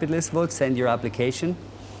venture capitalists would. Send your application.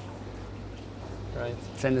 Right.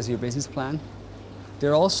 Send us your business plan.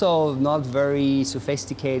 They're also not very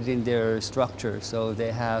sophisticated in their structure, so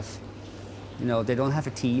they have, they don't have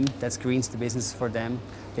a team that screens the business for them.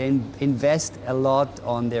 They invest a lot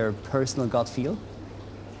on their personal gut feel.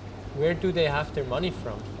 Where do they have their money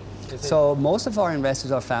from? So most of our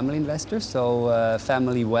investors are family investors, so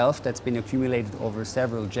family wealth that's been accumulated over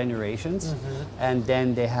several generations. And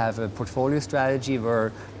then they have a portfolio strategy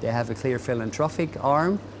where they have a clear philanthropic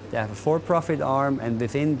arm, they have a for-profit arm, and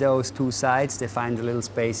within those two sides they find a little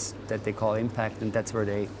space that they call impact, and that's where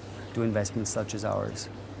they do investments such as ours.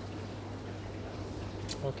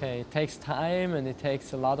 Okay, it takes time and it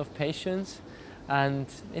takes a lot of patience. And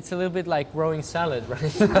it's a little bit like growing salad,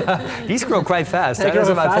 right? These grow quite fast. They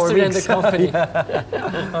grow about faster 4 than weeks. the company.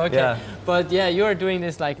 Okay, Yeah. But yeah, you are doing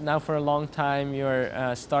this like now for a long time. You're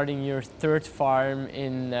starting your third farm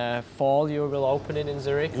in fall. You will open it in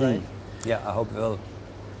Zurich, right? Yeah, I hope it will.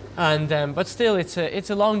 And but still, it's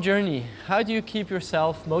a long journey. How do you keep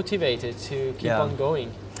yourself motivated to keep on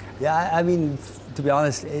going? Yeah, I mean, to be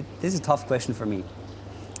honest, this is a tough question for me.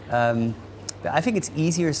 I think it's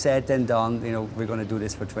easier said than done. We're going to do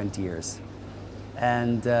this for 20 years.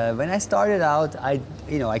 And when I started out, I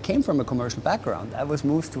came from a commercial background. I was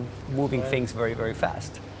moving things very, very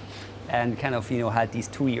fast, and kind of had these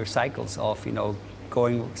 2-year cycles of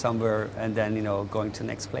going somewhere and then going to the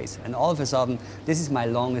next place. And all of a sudden, this is my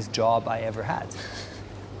longest job I ever had.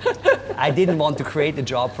 I didn't want to create a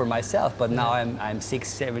job for myself, but now I'm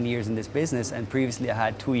 6-7 years in this business, and previously I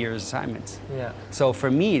had 2 years assignments. Yeah. So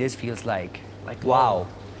for me, this feels like wow.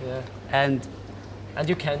 Yeah. And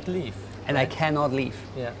you can't leave. And right? I cannot leave.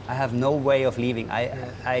 Yeah. I have no way of leaving.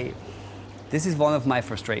 This is one of my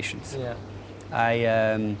frustrations. Yeah.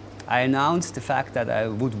 I announced the fact that I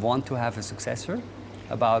would want to have a successor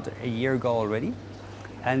about a year ago already,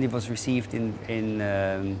 and it was received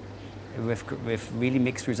with really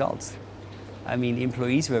mixed results. I mean,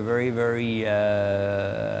 employees were very, very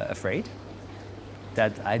afraid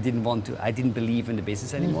that I didn't believe in the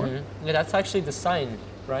business anymore. Yeah, that's actually the sign,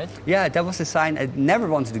 right? Yeah, that was a sign I never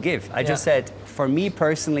wanted to give. I just said, for me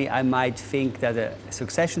personally, I might think that a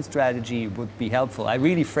succession strategy would be helpful. I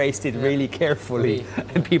really phrased it really carefully.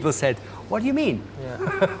 And people said, what do you mean?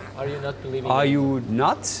 Yeah. Are you not believing Are you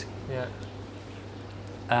nuts? Yeah.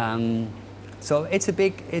 So it's a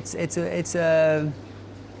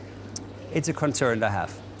concern that I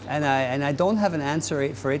have. And I don't have an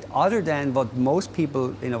answer for it other than what most people,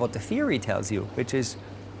 what the theory tells you, which is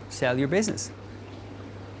sell your business.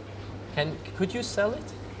 Could you sell it?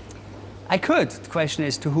 I could. The question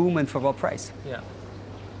is to whom and for what price. Yeah.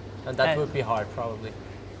 And that would be hard, probably.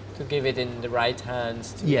 to give it in the right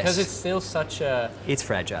hands. Yes. Because it's still such a... It's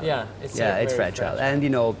fragile. Yeah, it's it's very fragile. And you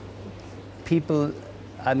know, people,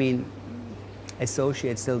 I mean,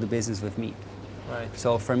 associate still the business with me. Right.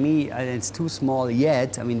 So for me, it's too small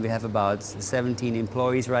yet. I mean, we have about 17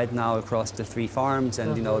 employees right now across the 3 farms,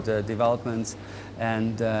 and you know the developments,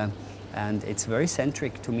 and it's very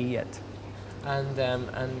centric to me yet. And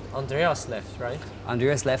Andreas left, right?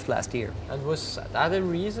 Andreas left last year. And was that a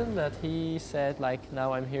reason that he said, like,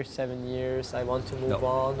 now I'm here 7 years, I want to move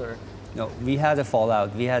on, or? No, we had a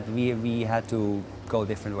fallout. We had to go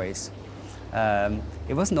different ways.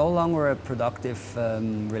 It was no longer a productive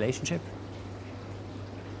relationship.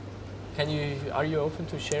 Are you open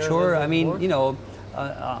to share? Sure. I mean, more? you know,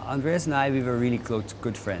 Andreas and I, we were really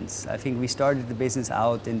good friends. I think we started the business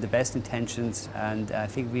out in the best intentions, and I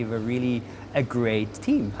think we were really a great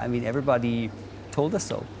team. I mean, everybody told us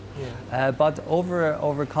so. Yeah. But over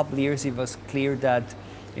a couple of years, it was clear that,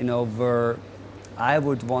 you know, I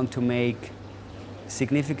would want to make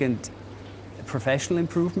significant professional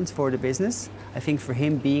improvements for the business. I think for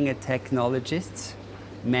him, being a technologist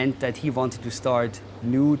meant that he wanted to start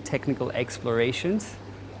new technical explorations,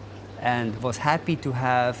 and was happy to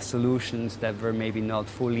have solutions that were maybe not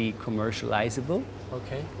fully commercializable.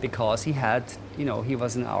 Okay. Because he had, you know, he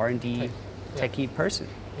was an R&D techie person.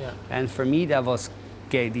 Yeah. And for me, that was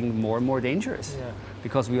getting more and more dangerous. Yeah.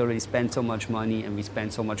 Because we already spent so much money and we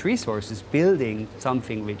spent so much resources building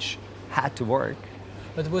something which had to work.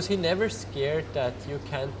 But was he never scared that you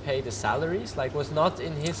can't pay the salaries? Like, was not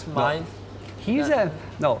in his mind?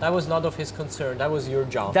 No. That was not of his concern. That was your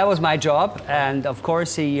job. That was my job, and of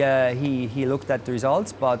course he looked at the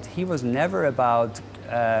results, but he was never about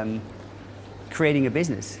creating a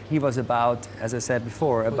business. He was about, as I said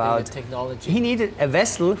before, about technology. He needed a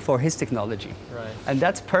vessel for his technology, right? And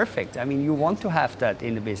that's perfect. I mean, you want to have that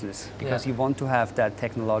in the business because you want to have that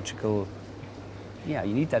technological. Yeah,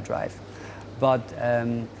 you need that drive. But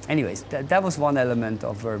anyways, that was one element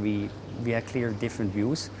of where we had clear different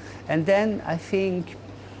views. And then I think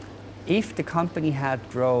if the company had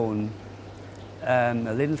grown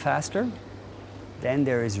a little faster, then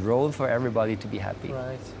there is role for everybody to be happy.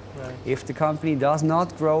 Right. If the company does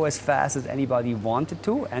not grow as fast as anybody wanted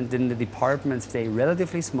to, and then the departments stay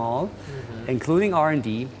relatively small, including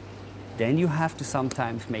R&D, then you have to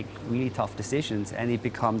sometimes make really tough decisions, and it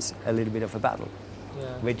becomes a little bit of a battle. Yeah.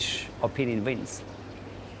 Which opinion wins.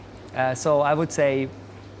 So I would say,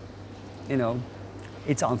 you know,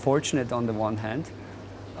 it's unfortunate on the one hand.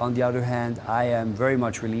 On the other hand, I am very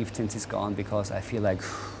much relieved since it's gone, because I feel like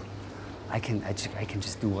I can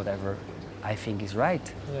just do whatever I think is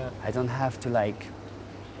right. Yeah. I don't have to like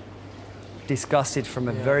discuss it from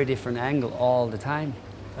a very different angle all the time.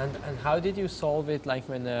 And how did you solve it? Like,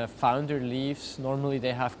 when a founder leaves, normally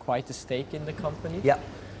they have quite a stake in the company. Yeah.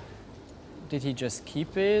 Did he just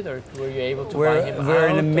keep it, or were you able to buy him out? We're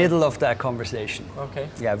in the middle of that conversation. Okay.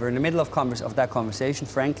 Yeah, we're in the middle of that conversation.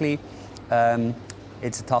 Frankly,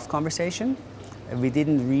 it's a tough conversation. We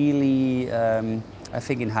didn't really, I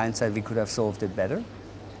think in hindsight, we could have solved it better.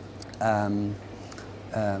 I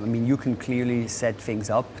mean, you can clearly set things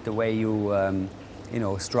up the way you,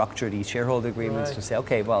 structure these shareholder agreements to say,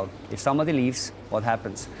 okay, well, if somebody leaves, what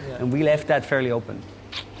happens? Yeah. And we left that fairly open.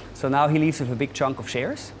 So now he leaves with a big chunk of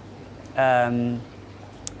shares.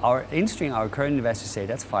 Our current investors say,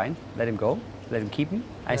 that's fine, let him go, let him keep him.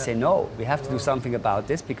 I say, no, we have to do something about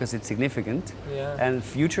this because it's significant. Yeah. And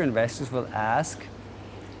future investors will ask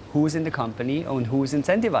who's in the company and who's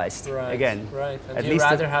incentivized again. Right, and you'd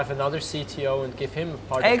rather have another CTO and give him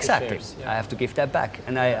part of the shares. I have to give that back.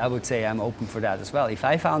 And I would say I'm open for that as well. If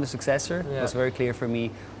I found a successor, it was very clear for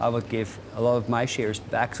me, I would give a lot of my shares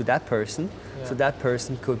back to that person, so that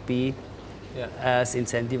person could be as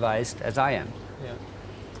incentivized as I am.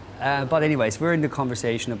 Yeah. But anyways, we're in the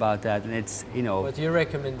conversation about that, and it's, you know. But your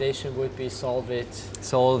recommendation would be solve it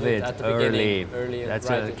at the early. That's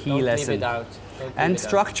a key lesson. Leave it out. And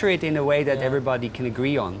structure it in a way that everybody can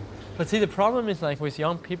agree on. But see, the problem is, like, with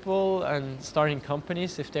young people and starting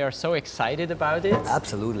companies, if they are so excited about it,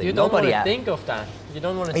 absolutely, you don't want to think of that. You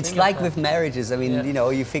don't want to. It's like with marriages. I mean, you know,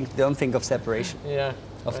 you don't think of separation,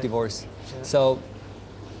 of divorce. Yeah. So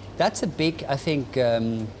that's a big, I think,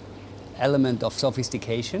 element of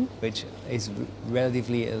sophistication, which is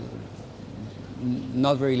relatively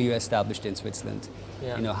not really established in Switzerland.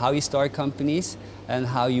 Yeah. You know, how you start companies and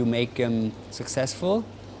how you make them successful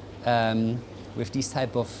with these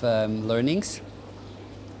type of learnings.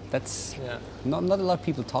 That's not a lot of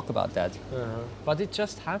people talk about that. But it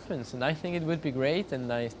just happens, and I think it would be great,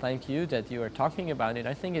 and I thank you that you are talking about it.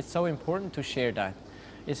 I think it's so important to share that.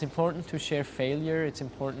 It's important to share failure. It's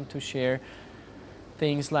important to share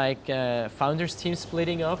things like founders team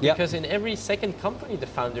splitting up, Yeah. because in every second company the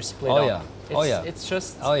founders split Oh, up. yeah. It's, Oh, yeah. it's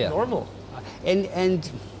just Oh, yeah. normal. And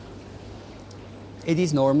it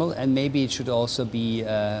is normal, and maybe it should also be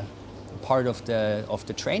part of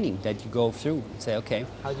the training that you go through. Say, okay,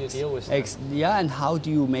 How do you deal with that? yeah, and how do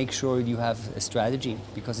you make sure you have a strategy,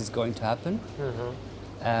 because it's going to happen.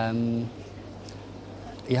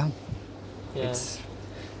 Yeah, Yeah. it's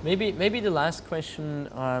Maybe the last question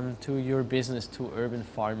to your business, to Urban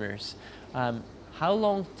Farmers. How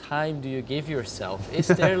long time do you give yourself? Is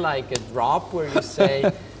there like a drop where you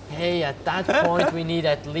say, hey, at that point we need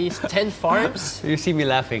at least 10 farms? you see me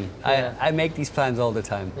laughing. Yeah. I make these plans all the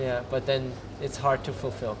time, Yeah, but then it's hard to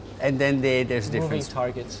fulfill. and then there's a Moving difference.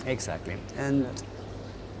 targets. Exactly. And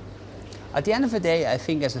at the end of the day, I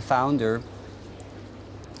think as a founder,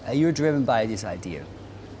 you're driven by this idea.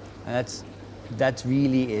 And that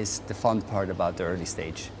really is the fun part about the early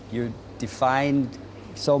stage. You define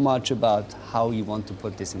so much about how you want to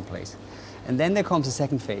put this in place. And then there comes a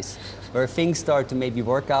second phase where things start to maybe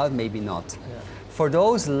work out, maybe not. Yeah. For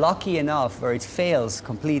those lucky enough where it fails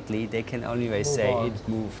completely, they can always Move say on. it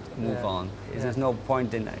move Yeah. on. Yeah. There's no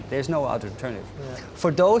point in that. There's no other alternative. Yeah.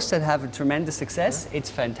 For those that have a tremendous success, it's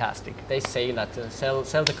fantastic. They sail at the,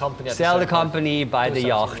 sell the company at Sell the certain point. company, buy Do the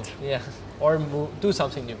something yacht. new. Yeah, or do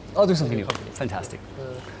something new. Oh, do something new. Company. Fantastic.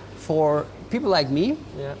 For people like me,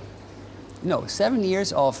 Yeah, 7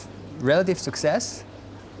 years of relative success,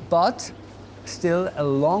 but still a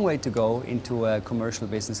long way to go into a commercial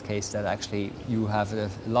business case that actually you have the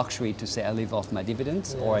luxury to say I live off my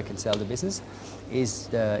dividends or I can sell the business is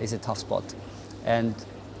a tough spot. And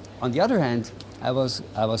on the other hand, I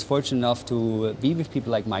was fortunate enough to be with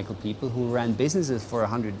people like Michael People who ran businesses for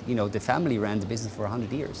 100, the family ran the business for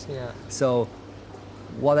 100 years. yeah. So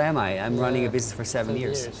what am I? I'm running a Yeah. business for 7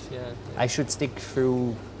 years. Yeah, I should stick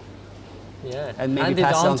through yeah. and maybe Hand it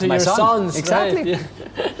pass it on on to to my your son. sons. Exactly. Right?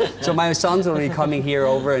 Yeah. So my sons will be coming here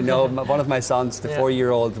over, and one of my sons, the Yeah.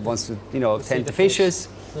 4-year-old, wants to see tend the the fishes.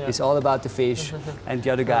 Yeah. It's all about the fish, and the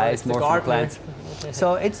other guy it's is the more for the gardener. plants.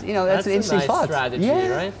 So it's that's an a interesting nice thought. strategy,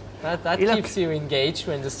 Yeah. right? That You look- keeps you engaged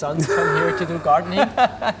when the sons come here to do gardening.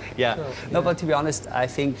 Yeah. So, No, but to be honest, I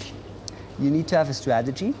think you need to have a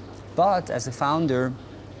strategy. But as a founder,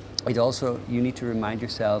 you need to remind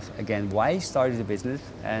yourself again why you started the business,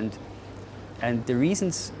 and the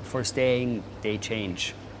reasons for staying, they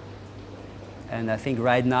change. And I think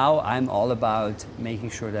right now I'm all about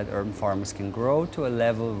making sure that Urban Farmers can grow to a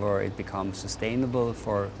level where it becomes sustainable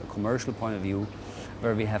for a commercial point of view,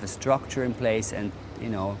 where we have a structure in place and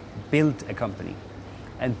build a company.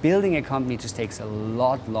 And building a company just takes a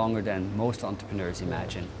lot longer than most entrepreneurs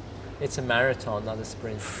imagine. It's a marathon, not a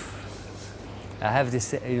sprint. I have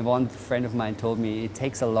this, one friend of mine told me it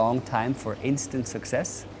takes a long time for instant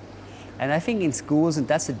success. And I think in schools, and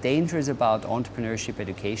that's the dangerous about entrepreneurship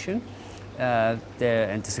education, and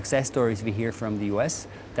the success stories we hear from the US,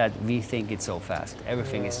 that we think it's so fast.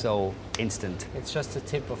 Everything is so instant. It's just the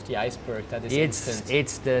tip of the iceberg that is It's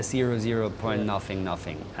instant. the 0 point Yeah. nothing.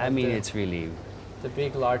 I And mean, the- it's really The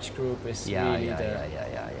big, large group is really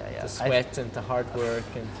the sweat and the hard work.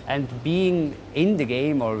 And being in the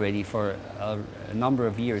game already for a number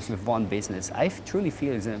of years with one business, I truly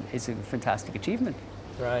feel it's a fantastic achievement.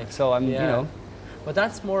 Right. So I'm, But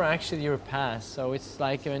that's more actually your past. So it's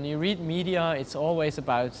like when you read media, it's always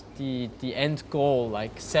about the end goal,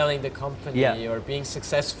 like selling the company Yeah. or being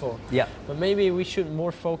successful. Yeah. But maybe we should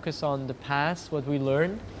more focus on the past, what we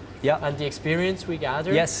learned, Yeah. and the experience we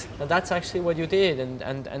gathered. Yes. And that's actually what you did.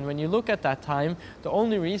 And when you look at that time, the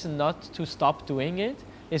only reason not to stop doing it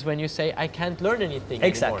is when you say, I can't learn anything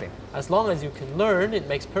Exactly. anymore. As long as you can learn, it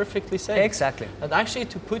makes perfectly sense. Exactly. And actually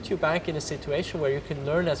to put you back in a situation where you can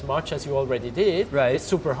learn as much as you already did, Right. it's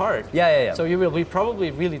super hard. Yeah. So you will be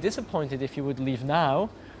probably really disappointed if you would leave now,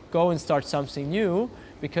 go and start something new,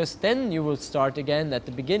 because then you will start again at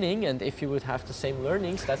the beginning, and if you would have the same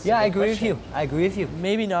learnings, that's Yeah, a I good agree with question. you. I agree with you.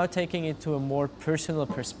 Maybe now taking it to a more personal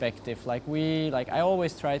perspective, I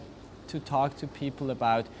always try to talk to people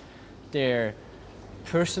about their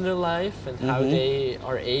personal life and how they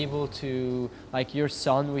are able to, like your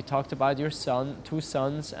son, we talked about your son, 2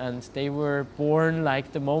 sons, and they were born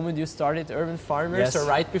like the moment you started Urban Farmers, Yes. or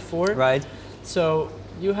right before. Right. So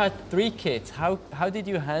you had 3 kids. How did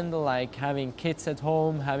you handle like having kids at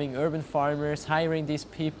home, having Urban Farmers, hiring these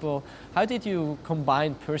people? How did you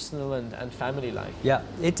combine personal and family life? Yeah,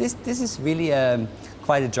 this is really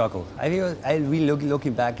quite a juggle. I really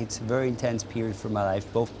looking back, it's a very intense period for my life,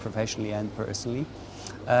 both professionally and personally.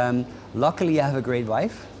 Luckily, I have a great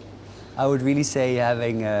wife. I would really say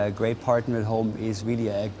having a great partner at home is really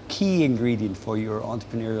a key ingredient for your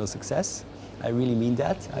entrepreneurial success. I really mean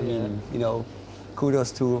that. I mean, you know,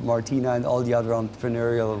 kudos to Martina and all the other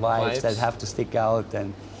entrepreneurial wives that have to stick out,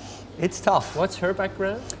 and it's tough. What's her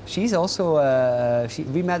background? She's also,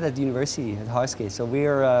 we met at the university at Haarske, so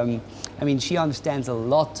we're, I mean, she understands a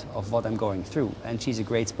lot of what I'm going through, and she's a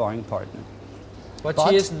great sparring partner. But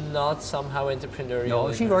she is not somehow entrepreneurial.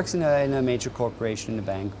 No, she works in a major corporation in a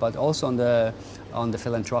bank, but also on the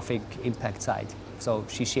philanthropic impact side. So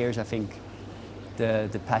she shares, I think,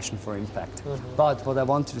 the passion for impact. But what I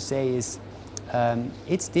wanted to say is,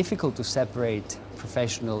 it's difficult to separate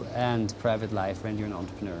professional and private life when you're an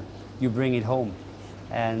entrepreneur. You bring it home,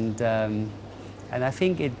 and I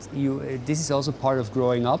think this is also part of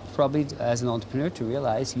growing up, probably as an entrepreneur, to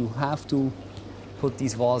realize you have to put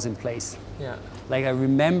these walls in place. Yeah. Like I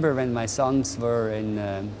remember when my sons were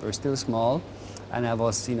still small, and I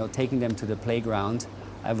was, you know, taking them to the playground.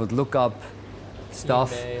 I would look up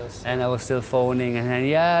stuff, emails, and I was still phoning, and then,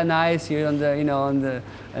 yeah, nice, you're on the, you know,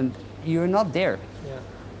 and you're not there. Yeah.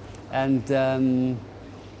 And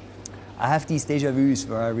I have these déjà vus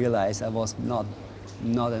where I realize I was not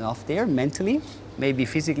enough there mentally. Maybe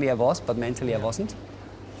physically I was, but mentally I wasn't.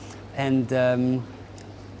 And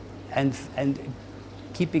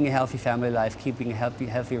keeping a healthy family life, keeping a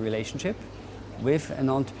healthy relationship with an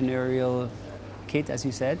entrepreneurial kid, as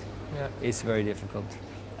you said, is very difficult.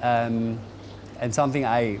 And something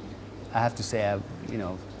I have to say,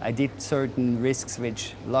 I did certain risks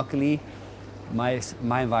which luckily my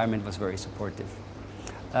environment was very supportive.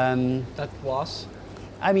 That was?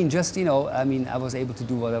 I mean, just, I was able to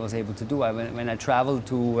do what I was able to do. When I traveled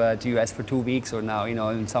to the US for 2 weeks, or now,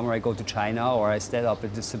 in summer I go to China, or I stayed up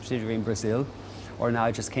at the subsidiary in Brazil, or now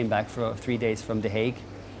I just came back for 3 days from The Hague.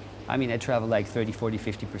 I mean, I travel like 30, 40,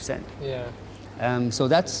 50%. Yeah. So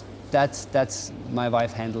that's my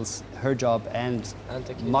wife handles her job and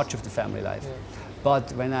much of the family life. Yeah.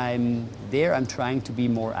 But when I'm there, I'm trying to be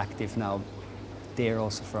more active now. There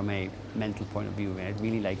also from a mental point of view, I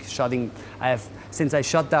really like since I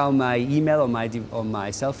shut down my email on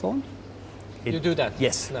my cell phone. You do that?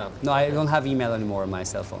 Yes. No, I don't have email anymore on my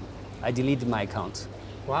cell phone. I deleted my account.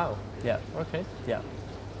 Wow. Yeah. Okay. Yeah.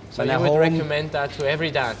 So you would recommend that to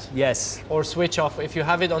every dad? Yes. Or switch off, if you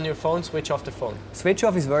have it on your phone, switch off the phone? Switch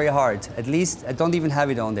off is very hard. At least I don't even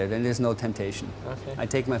have it on there, then there's no temptation. Okay. I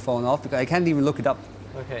take my phone off because I can't even look it up.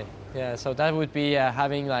 Okay. Yeah, so that would be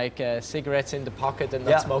having like cigarettes in the pocket and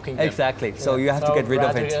not smoking them. Exactly. So you have to get rid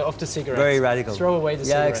of it. Of the cigarettes. Very radical. Throw away the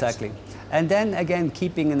cigarettes. Yeah, exactly. And then again,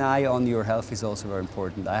 keeping an eye on your health is also very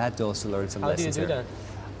important. I had to also learn some lessons there. How do you do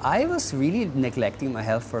that? I was really neglecting my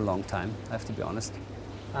health for a long time, I have to be honest.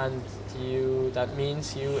 And that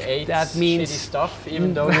means you ate shitty stuff,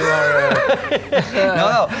 even though you are...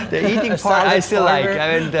 No, the eating part I still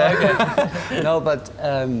farmer. like. No, but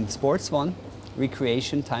sports one,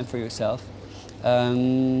 recreation, time for yourself.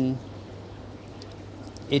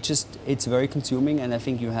 It's very consuming, and I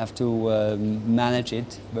think you have to manage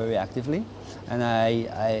it very actively. And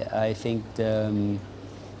I think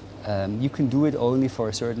you can do it only for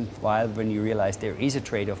a certain while when you realize there is a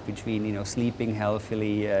trade-off between sleeping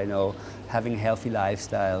healthily, having a healthy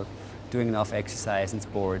lifestyle, doing enough exercise and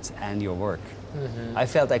sports, and your work. Mm-hmm. I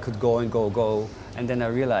felt I could go, and then I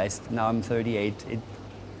realized now I'm 38. It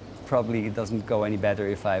probably doesn't go any better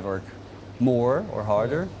if I work more or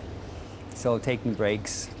harder. So taking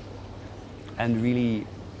breaks and really,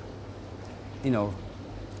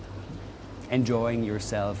 enjoying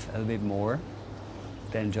yourself a little bit more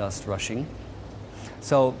than just rushing.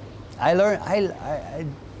 So I learned,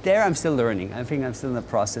 I'm still learning. I think I'm still in the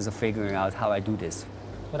process of figuring out how I do this.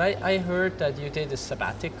 But I heard that you did a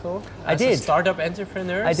sabbatical as a startup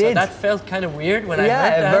entrepreneur. I did. So that felt kind of weird when I heard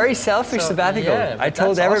that. Yeah, a very selfish sabbatical. Yeah, I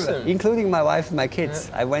told everybody, awesome. including my wife and my kids.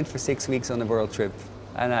 Yeah. I went for 6 weeks on a world trip,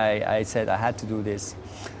 and I said I had to do this.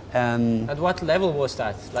 At what level was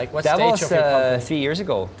that? Like what stage of your company? That was 3 years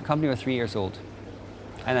ago. The company was 3 years old.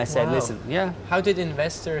 And I said, listen, How did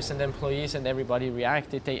investors and employees and everybody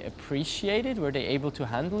react? Did they appreciate it? Were they able to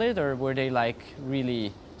handle it? Or were they like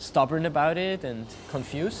really stubborn about it and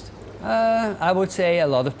confused? I would say a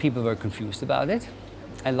lot of people were confused about it.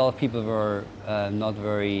 A lot of people were not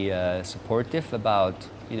very supportive about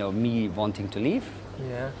me wanting to leave.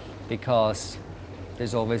 Yeah. Because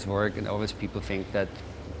there's always work and always people think that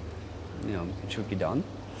it should be done.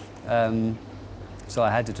 So I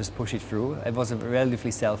had to just push it through. It was a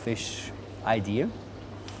relatively selfish idea.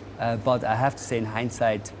 But I have to say, in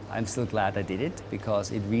hindsight, I'm still glad I did it,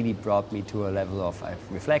 because it really brought me to a level of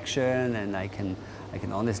reflection, and I can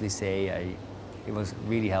honestly say it was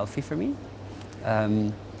really healthy for me.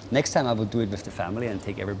 Next time I would do it with the family and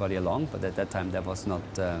take everybody along, but at that time that was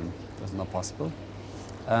not possible.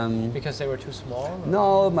 Because they were too small? Or?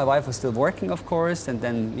 No, my wife was still working, of course, and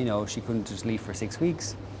then she couldn't just leave for 6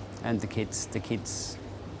 weeks, and the kids,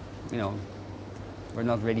 were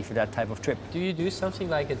not ready for that type of trip. Do you do something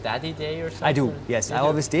like a daddy day or something? I do, yes, You I do?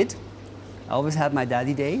 always did. I always had my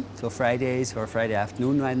daddy day, so Fridays or Friday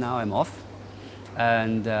afternoon right now I'm off,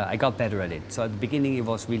 and I got better at it. So at the beginning it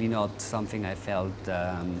was really not something I felt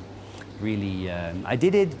I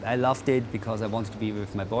did it, I loved it because I wanted to be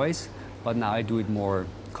with my boys, but now I do it more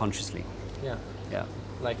consciously. Yeah. Yeah.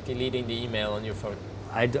 Like deleting the email on your phone.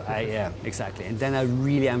 Yeah, exactly. And then I'm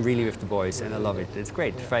really with the boys, and I love it. It's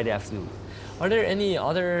great. Yeah. Friday afternoon. Are there any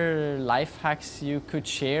other life hacks you could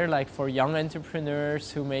share, like for young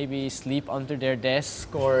entrepreneurs who maybe sleep under their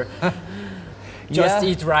desk or just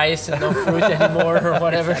eat rice and no fruit anymore or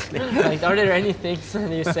whatever? Exactly. Like, are there any things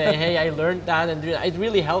that you say, hey, I learned that and it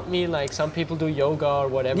really helped me? Like some people do yoga or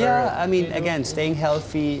whatever. Yeah, I Do mean, you do- again, staying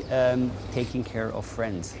healthy, taking care of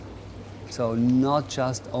friends. So not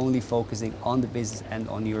just only focusing on the business and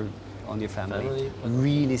on your family. Family.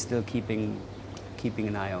 Really still keeping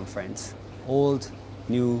an eye on friends. Old,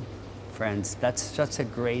 new friends. That's such a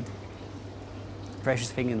great, precious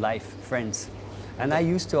thing in life, friends. And I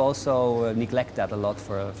used to also neglect that a lot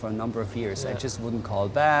for a number of years. I Yeah. just wouldn't call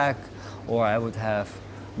back, or I would have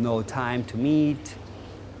no time to meet,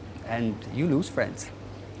 and you lose friends.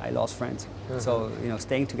 I lost friends. So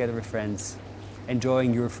staying together with friends,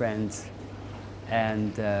 enjoying your friends,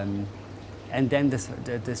 and then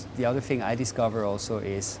the other thing I discover also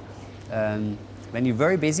is when you're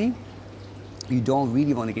very busy, you don't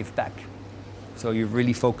really want to give back. So you're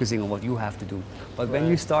really focusing on what you have to do. But when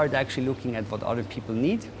you Right. start actually looking at what other people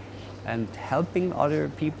need and helping other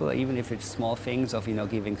people, even if it's small things of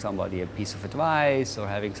giving somebody a piece of advice or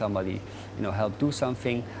having somebody help do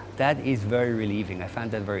something, that is very relieving. I find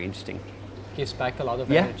that very interesting. Gives back a lot of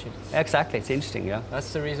Yeah, energy. exactly. It's interesting. Yeah.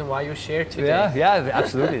 That's the reason why you share today. Yeah,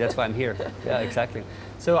 absolutely. That's why I'm here. Yeah, exactly.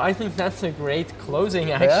 So I think that's a great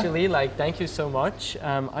closing actually, like thank you so much.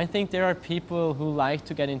 I think there are people who like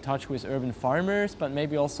to get in touch with Urban Farmers, but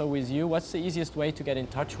maybe also with you. What's the easiest way to get in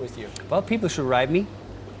touch with you? Well, people should write me,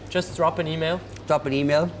 Just drop an email, drop an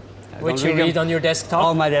email. I which don't you them. read on your desktop.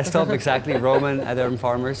 On my desktop, exactly. Roman at Urban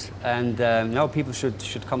Farmers. And no, people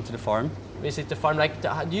should come to the farm. Visit the farm. Like,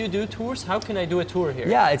 do you do tours? How can I do a tour here?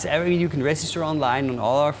 Yeah, you can register online on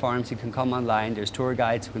all our farms. You can come online. There's tour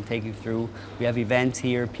guides who can take you through. We have events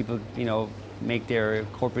here. People, make their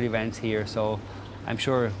corporate events here. So I'm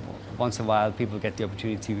sure once in a while people get the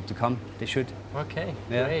opportunity to come. They should. Okay,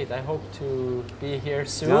 Yeah. great. I hope to be here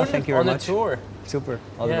soon No, thank you very on much. a tour. Super.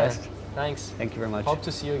 All Yeah, the best. Thanks. Thank you very much. Hope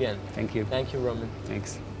to see you again. Thank you. Thank you, Roman.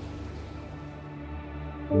 Thanks.